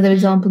 Another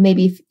example,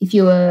 maybe if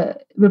you were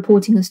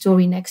reporting a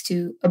story next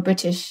to a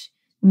British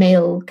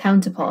male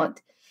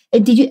counterpart.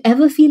 Did you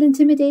ever feel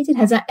intimidated?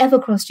 Has that ever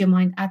crossed your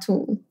mind at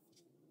all?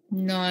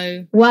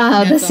 No.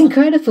 Wow, never. that's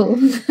incredible.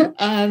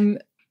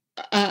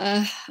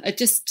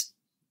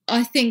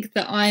 I think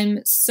that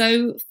I'm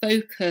so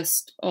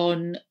focused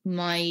on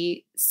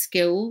my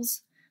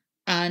skills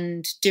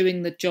and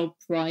doing the job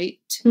right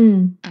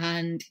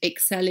and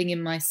excelling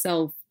in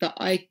myself that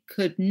I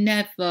could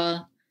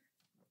never,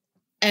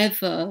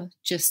 ever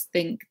just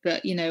think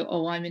that, you know,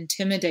 oh, I'm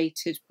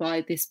intimidated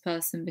by this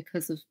person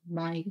because of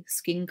my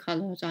skin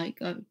color.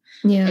 Like, I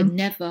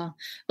never.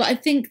 But I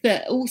think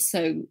that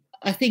also,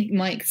 I think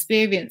my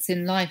experience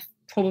in life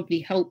probably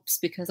helps,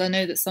 because I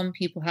know that some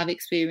people have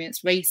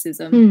experienced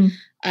racism,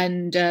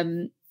 and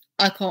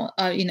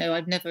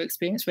I've never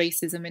experienced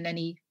racism in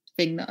anything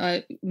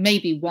that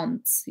maybe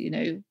once, you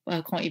know,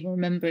 I can't even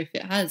remember if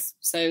it has.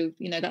 So,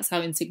 you know, that's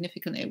how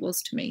insignificant it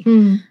was to me.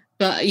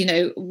 But, you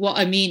know, what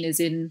I mean is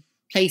in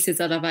places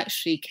that I've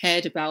actually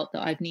cared about,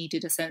 that I've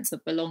needed a sense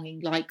of belonging,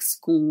 like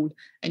school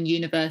and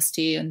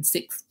university and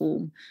sixth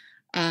form.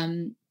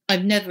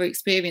 I've never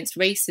experienced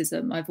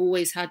racism. I've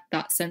always had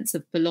that sense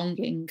of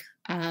belonging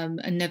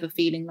and never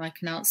feeling like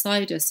an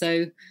outsider.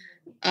 So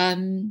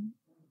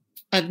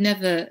I've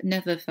never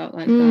felt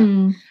like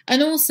that.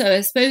 And also,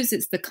 I suppose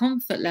it's the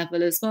comfort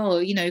level as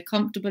well, you know,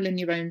 comfortable in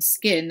your own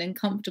skin and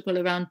comfortable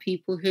around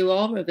people who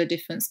are of a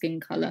different skin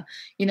colour.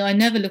 You know, I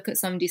never look at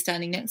somebody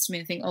standing next to me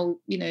and think, oh,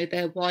 you know,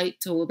 they're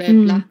white or they're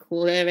black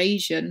or they're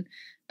Asian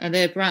and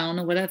they're brown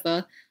or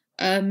whatever.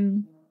 I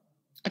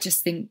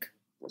just think,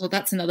 well,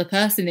 that's another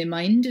person in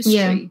my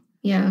industry.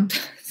 Yeah.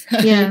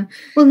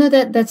 Well, no,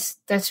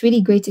 that's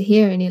really great to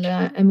hear,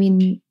 Anila. I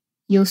mean,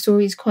 your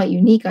story is quite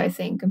unique, I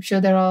think. I'm sure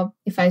there are,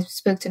 if I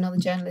spoke to another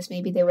journalist,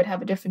 maybe they would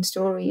have a different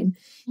story and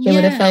they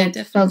would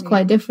have felt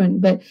quite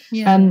different. But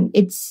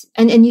it's,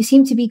 and you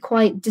seem to be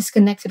quite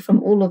disconnected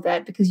from all of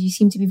that, because you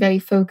seem to be very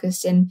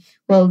focused in,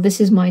 well, this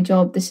is my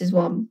job, this is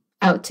what I'm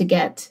out to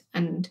get,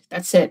 and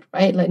that's it,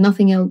 right? Like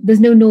nothing else. There's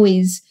no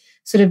noise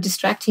sort of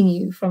distracting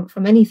you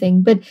from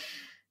anything. But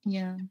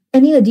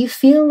Anila, do you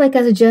feel like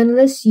as a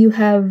journalist you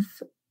have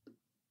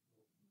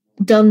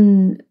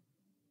done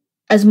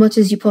as much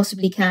as you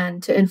possibly can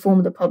to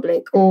inform the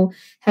public, or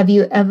have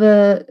you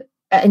ever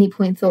at any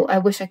point thought, I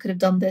wish I could have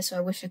done this, or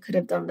I wish I could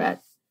have done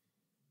that?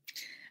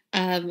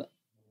 I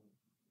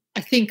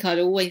think I'd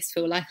always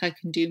feel like I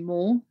can do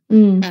more,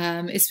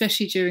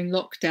 especially during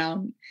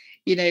lockdown.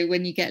 You know,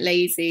 when you get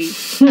lazy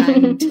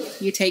and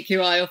you take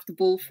your eye off the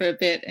ball for a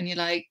bit and you're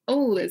like,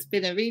 oh, there's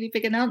been a really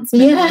big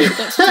announcement. I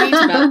forgot to tweet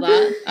about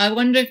that. I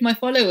wonder if my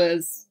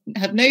followers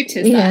have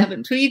noticed that I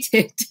haven't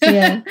tweeted.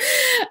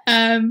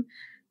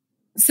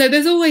 So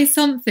there's always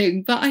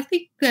something. But I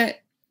think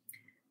that,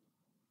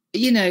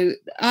 you know,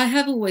 I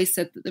have always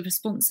said that the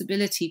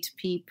responsibility to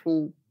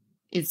people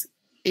is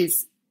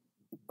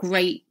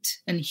great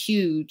and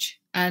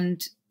huge,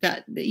 and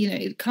that, you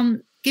know,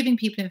 giving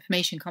people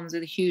information comes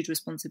with a huge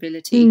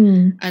responsibility.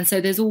 And so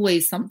there's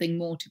always something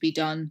more to be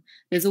done.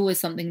 There's always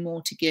something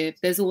more to give.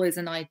 There's always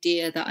an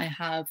idea that I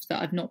have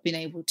that I've not been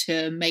able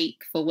to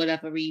make for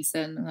whatever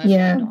reason. I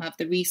might not have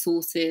the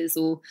resources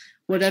or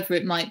whatever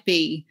it might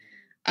be.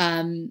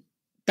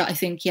 That I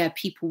think,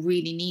 people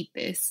really need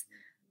this.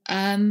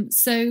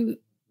 So,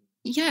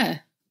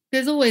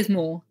 there's always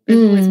more.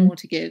 There's always more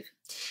to give.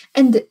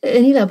 And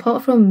Anila,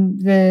 apart from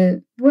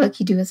the work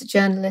you do as a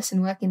journalist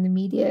and work in the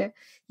media,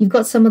 you've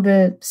got some of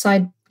the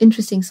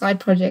interesting side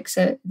projects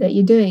that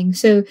you're doing.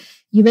 So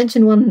you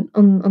mentioned one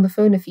on the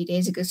phone a few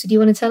days ago. So do you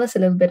want to tell us a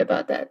little bit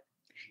about that?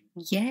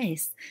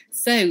 Yes.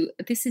 So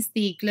this is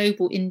the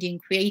Global Indian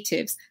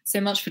Creatives. So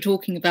much for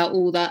talking about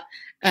all that,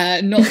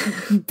 not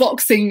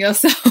boxing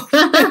yourself,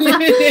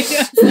 limiting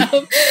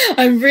yourself.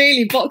 I'm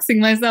really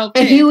boxing myself.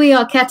 And here we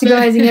are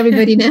categorizing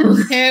everybody now.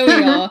 Here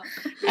we are.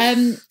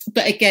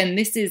 But again,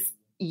 this is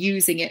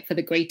using it for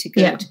the greater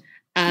good.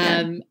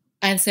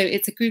 And so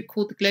it's a group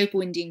called the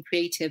Global Indian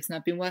Creatives, and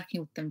I've been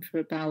working with them for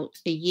about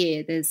a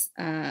year. There's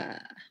 5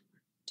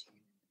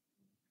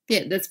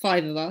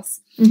 of us.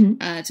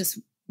 Just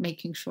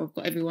making sure I've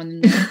got everyone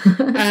in there.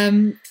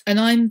 And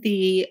I'm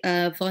the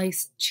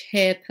vice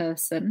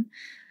chairperson.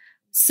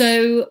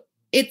 So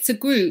it's a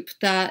group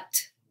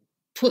that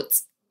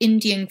puts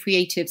Indian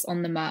creatives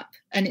on the map.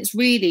 And it's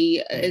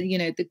really,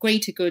 the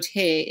greater good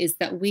here is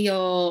that we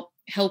are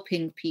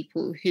helping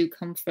people who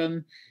come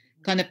from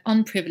kind of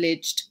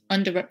unprivileged,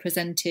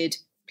 underrepresented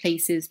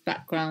places,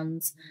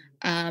 backgrounds,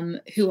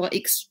 who are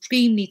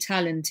extremely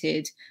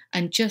talented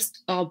and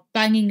just are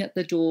banging at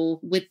the door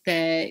with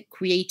their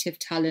creative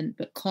talent,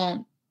 but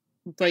can't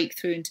break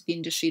through into the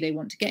industry they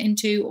want to get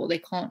into, or they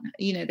can't,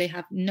 they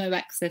have no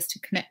access to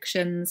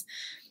connections.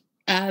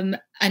 And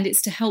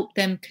it's to help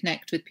them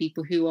connect with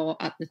people who are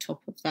at the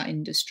top of that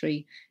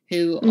industry,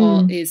 who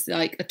is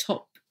like a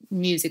top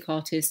music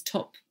artist,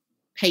 top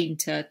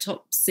painter,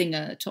 top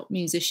singer, top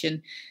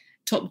musician,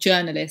 top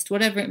journalist,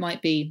 whatever it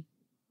might be.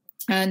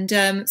 And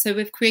so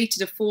we've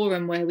created a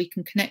forum where we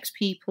can connect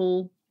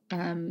people,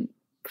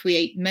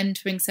 create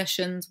mentoring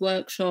sessions,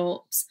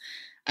 workshops,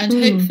 and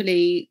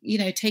hopefully,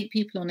 take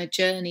people on a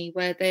journey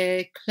where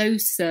they're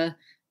closer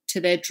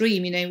to their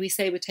dream. You know, we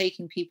say we're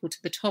taking people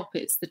to the top.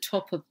 It's the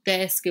top of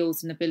their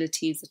skills and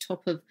abilities, the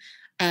top of,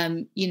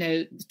 you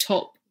know, the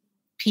top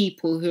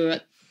people who are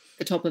at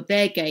the top of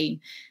their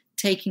game,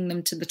 taking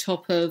them to the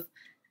top of,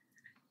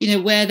 you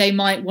know, where they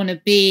might want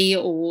to be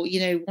or, you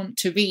know, want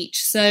to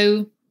reach.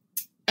 So,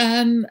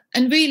 and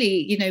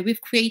really, you know, we've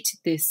created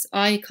this.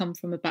 I come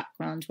from a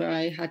background where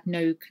I had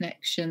no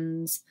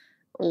connections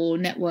or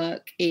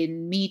network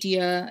in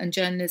media and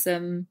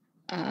journalism.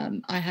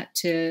 I had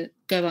to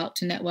go out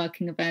to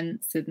networking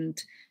events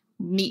and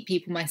meet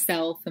people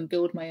myself and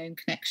build my own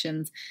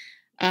connections.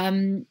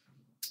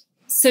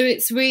 So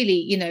it's really,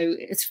 you know,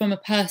 it's from a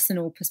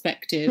personal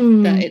perspective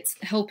that it's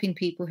helping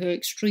people who are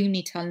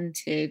extremely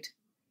talented,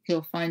 who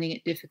are finding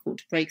it difficult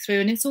to break through.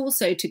 And it's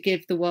also to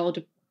give the world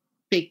a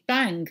big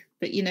bang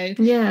that, you know,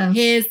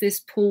 here's this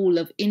pool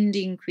of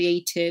Indian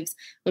creatives.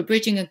 We're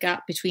bridging a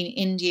gap between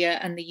India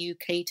and the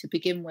UK to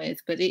begin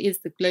with, but it is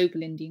the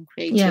global Indian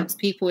creatives.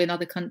 People in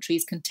other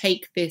countries can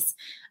take this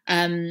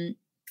kind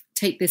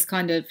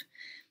of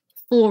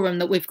forum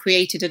that we've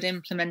created and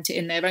implement it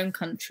in their own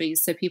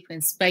countries. So people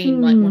in Spain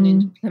might want to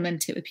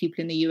implement it with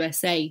people in the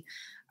USA,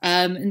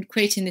 and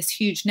creating this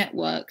huge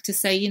network to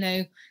say, you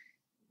know,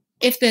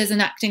 if there's an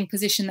acting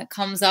position that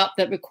comes up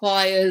that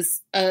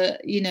requires,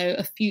 you know,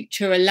 a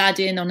future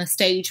Aladdin on a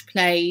stage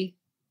play,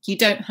 you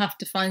don't have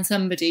to find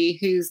somebody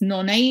who's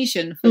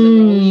non-Asian for the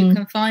role. You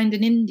can find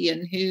an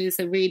Indian who is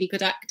a really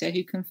good actor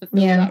who can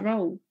fulfill that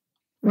role.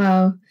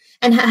 Wow.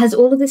 And has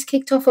all of this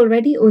kicked off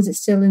already, or is it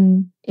still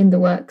in the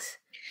works?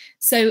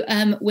 So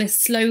we're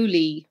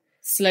slowly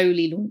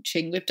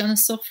launching. We've done a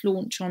soft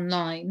launch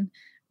online.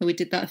 We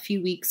did that a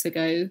few weeks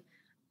ago.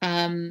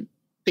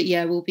 But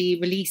yeah, we'll be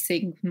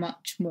releasing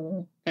much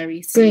more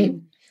very soon.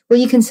 Great. Well,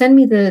 you can send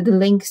me the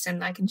links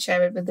and I can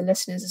share it with the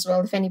listeners as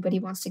well if anybody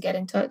wants to get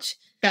in touch.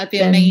 That'd be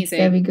amazing.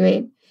 That'd be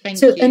great.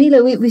 Thank you.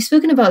 Anila, we've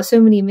spoken about so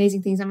many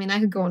amazing things. I mean, I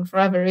could go on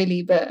forever,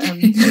 really, but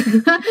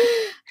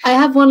I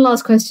have one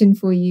last question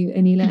for you,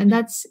 Anila, and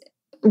that's,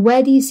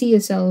 where do you see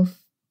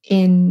yourself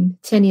in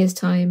 10 years'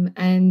 time,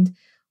 and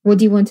what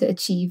do you want to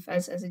achieve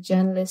as a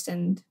journalist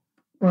and,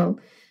 well,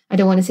 I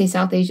don't want to say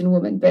South Asian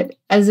woman, but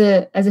as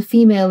a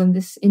female in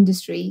this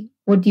industry,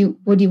 what do you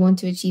want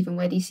to achieve, and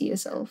where do you see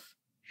yourself?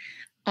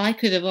 I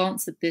could have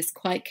answered this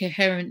quite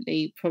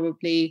coherently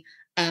probably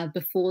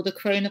before the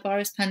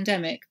coronavirus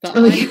pandemic, but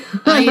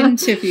I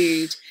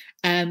interviewed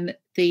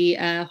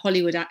the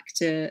Hollywood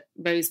actor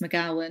Rose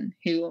McGowan,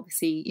 who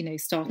obviously, you know,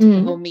 started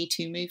the whole Me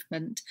Too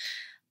movement.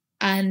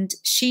 And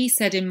she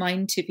said in my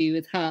interview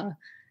with her,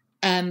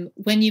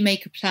 when you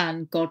make a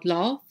plan, God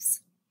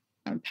laughs.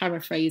 I'm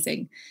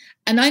paraphrasing.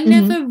 And I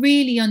never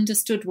really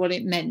understood what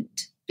it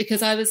meant,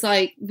 because I was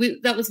like,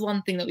 that was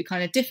one thing that we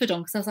kind of differed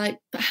on, because I was like,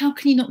 but how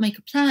can you not make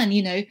a plan?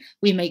 You know,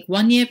 we make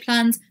 1 year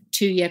plans,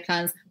 2 year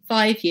plans,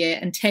 5 year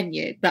and 10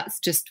 year. That's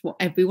just what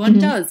everyone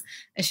does.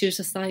 And she was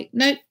just like,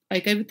 nope, I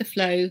go with the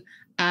flow,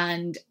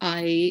 and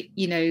I,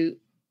 you know,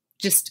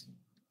 just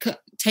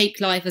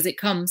take life as it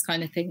comes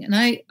kind of thing. And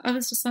I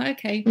was just like,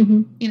 okay,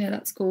 you know,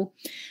 that's cool.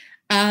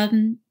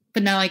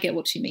 But now I get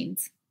what she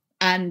means.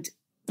 And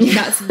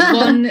that's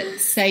one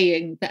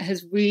saying that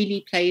has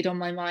really played on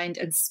my mind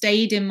and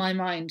stayed in my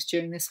mind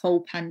during this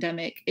whole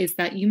pandemic, is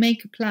that you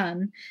make a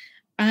plan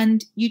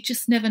and you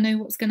just never know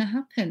what's going to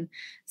happen.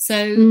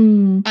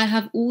 So I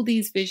have all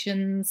these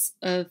visions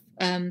of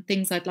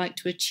things I'd like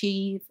to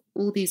achieve,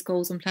 all these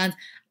goals and plans.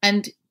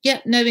 And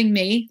yet, knowing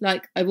me,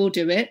 like, I will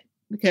do it,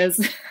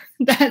 because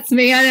that's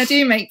me and I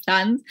do make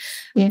plans.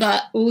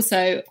 But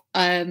also,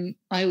 I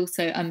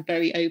also am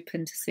very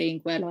open to seeing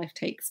where life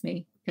takes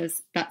me,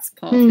 because that's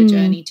part of the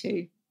journey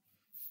too.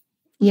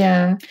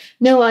 Yeah,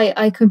 no,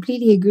 I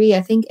completely agree.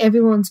 I think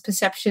everyone's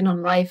perception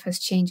on life has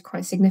changed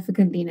quite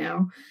significantly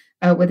now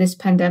with this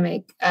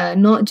pandemic,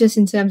 not just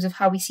in terms of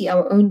how we see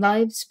our own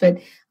lives, but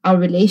our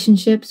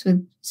relationships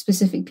with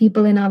specific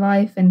people in our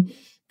life. And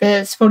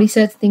there's probably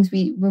certain things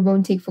we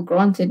won't take for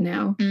granted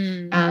now. But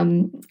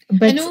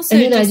and also,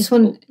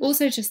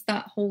 Anila, just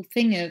that whole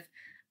thing of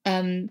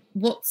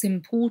what's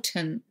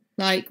important.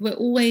 Like, we're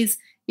always,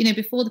 you know,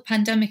 before the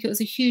pandemic, it was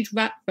a huge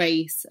rat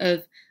race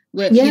of,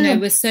 you know,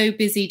 we're so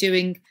busy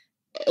doing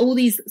all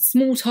these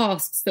small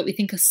tasks that we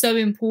think are so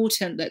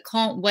important that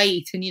can't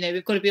wait. And, you know,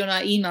 we've got to be on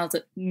our emails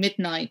at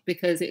midnight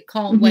because it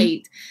can't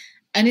wait.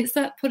 And it's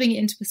that putting it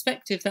into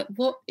perspective, that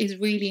what is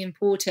really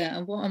important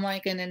and what am I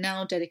going to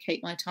now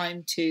dedicate my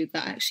time to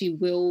that actually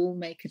will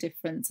make a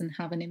difference and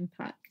have an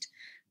impact.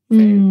 So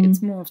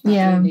it's more of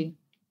that, really.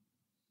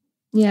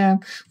 Yeah.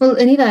 Well,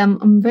 Anila,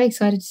 I'm very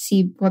excited to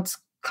see what's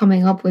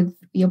coming up with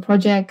your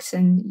projects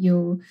and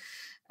your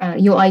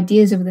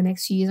ideas over the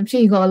next few years. I'm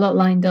sure you got a lot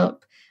lined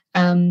up.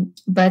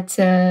 But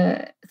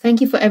thank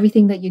you for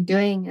everything that you're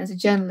doing as a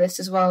journalist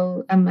as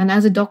well. And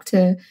as a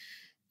doctor,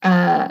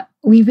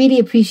 we really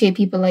appreciate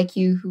people like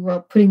you who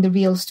are putting the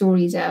real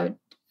stories out,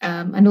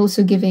 and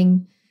also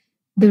giving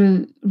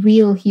the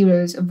real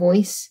heroes a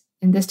voice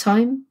in this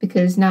time,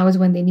 because now is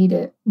when they need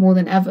it more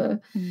than ever.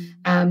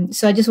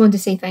 So I just want to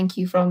say thank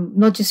you, from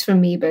not just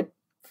from me, but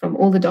from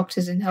all the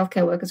doctors and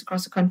healthcare workers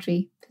across the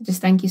country.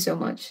 Just thank you so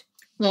much.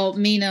 Well,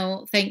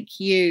 Minal, thank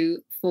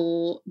you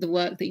for the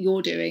work that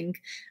you're doing,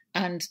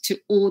 and to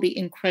all the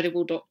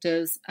incredible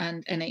doctors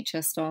and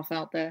NHS staff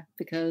out there,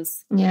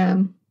 because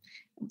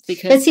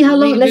let's see how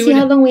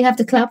long we have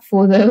to clap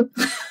for, though.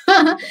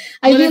 I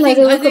realized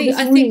I woke up this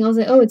morning. I was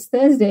like, oh, it's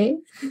Thursday.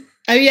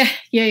 Oh yeah.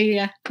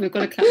 We've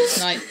got to clap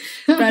tonight.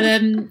 But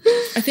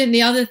I think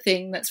the other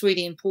thing that's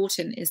really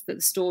important is that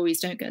the stories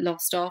don't get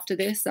lost after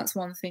this. That's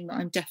one thing that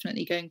I'm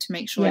definitely going to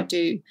make sure I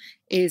do,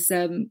 is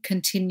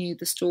continue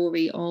the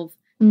story of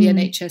the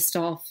NHS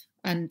staff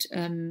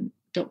and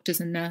doctors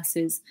and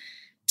nurses,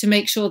 to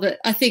make sure that,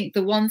 I think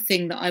the one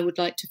thing that I would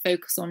like to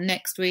focus on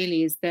next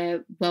really is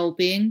their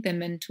well-being, their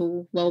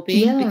mental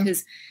well-being,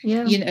 because,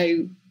 you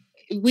know,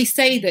 we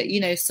say that, you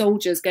know,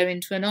 soldiers go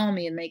into an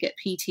army and they get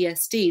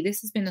PTSD.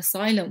 This has been a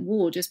silent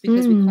war just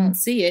because we can't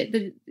see it.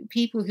 The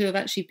people who have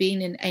actually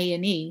been in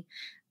A&E,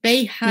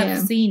 they have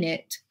seen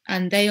it,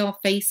 and they are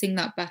facing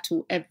that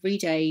battle every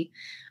day.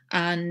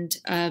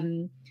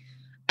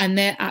 And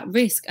they're at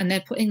risk, and they're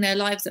putting their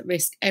lives at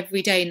risk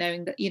every day,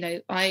 knowing that, you know,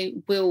 I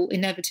will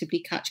inevitably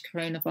catch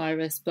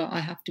coronavirus, but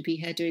I have to be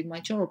here doing my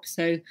job.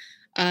 So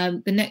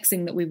the next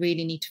thing that we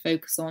really need to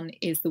focus on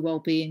is the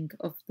well-being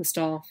of the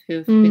staff who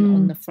have been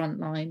on the front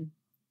line.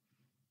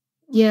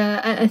 Yeah,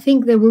 I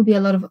think there will be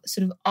a lot of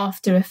sort of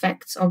after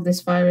effects of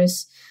this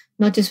virus,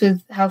 not just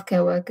with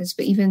healthcare workers,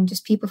 but even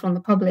just people from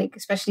the public,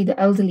 especially the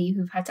elderly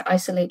who've had to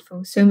isolate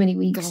for so many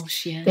weeks.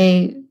 Gosh, yeah.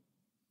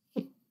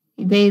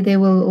 They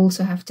will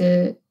also have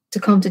to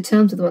come to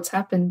terms with what's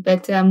happened.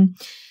 But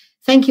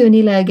thank you,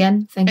 Anila,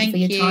 again. Thank you for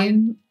your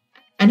time.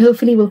 And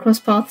hopefully we'll cross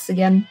paths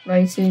again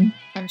very soon.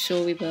 I'm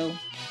sure we will.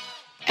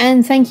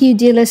 And thank you,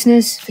 dear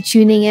listeners, for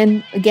tuning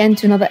in again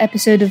to another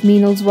episode of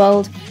Minal's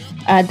World.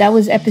 That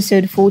was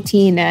episode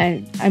 14.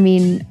 I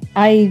mean,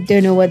 I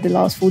don't know where the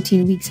last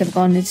 14 weeks have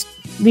gone. It's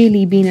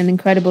really been an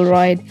incredible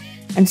ride.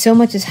 And so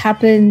much has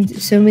happened.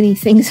 So many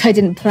things I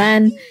didn't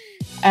plan.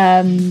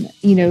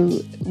 You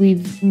know,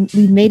 we've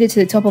made it to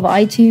the top of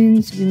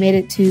iTunes. We made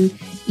it to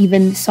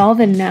even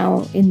Savin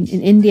now in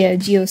India.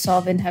 Geo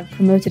Savin have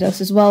promoted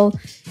us as well.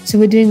 So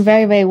we're doing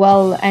very, very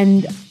well.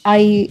 And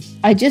I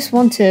just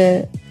want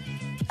to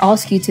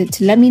ask you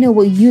to let me know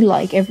what you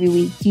like every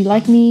week. Do you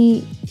like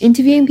me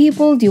interviewing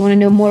people? Do you want to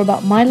know more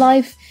about my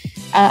life?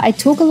 I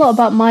talk a lot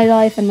about my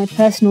life and my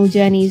personal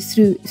journeys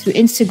through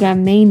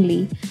Instagram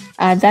mainly.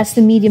 That's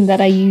the medium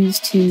that I use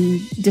to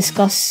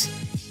discuss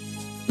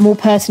more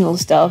personal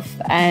stuff.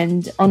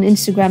 And on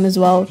Instagram as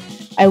well,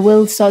 I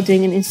will start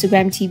doing an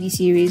Instagram TV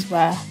series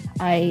where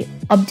I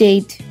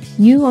update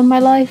you on my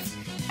life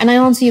and I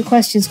answer your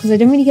questions, because I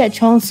don't really get a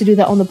chance to do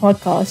that on the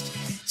podcast.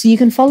 So you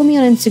can follow me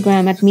on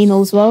Instagram at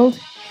Minal's World,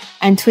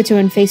 and Twitter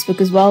and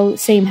Facebook as well,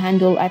 same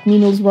handle at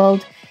Minal's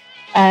World.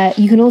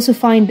 You can also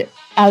find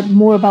out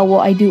more about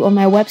what I do on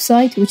my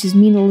website, which is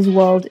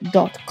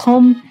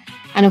minalsworld.com.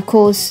 And of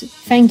course,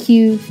 thank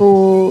you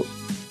for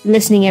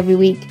listening every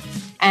week.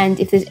 And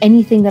if there's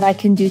anything that I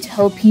can do to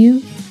help you,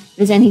 if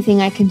there's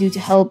anything I can do to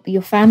help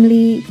your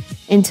family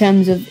in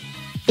terms of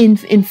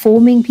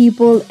informing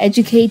people,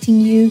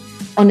 educating you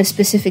on a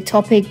specific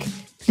topic,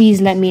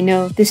 please let me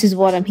know. This is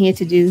what I'm here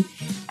to do.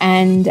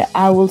 And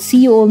I will see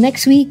you all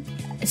next week.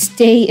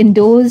 Stay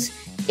indoors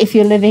if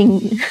you're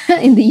living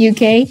in the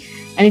UK.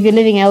 And if you're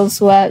living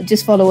elsewhere,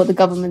 just follow what the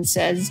government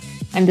says.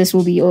 And this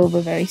will be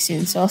over very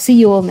soon. So I'll see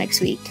you all next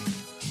week.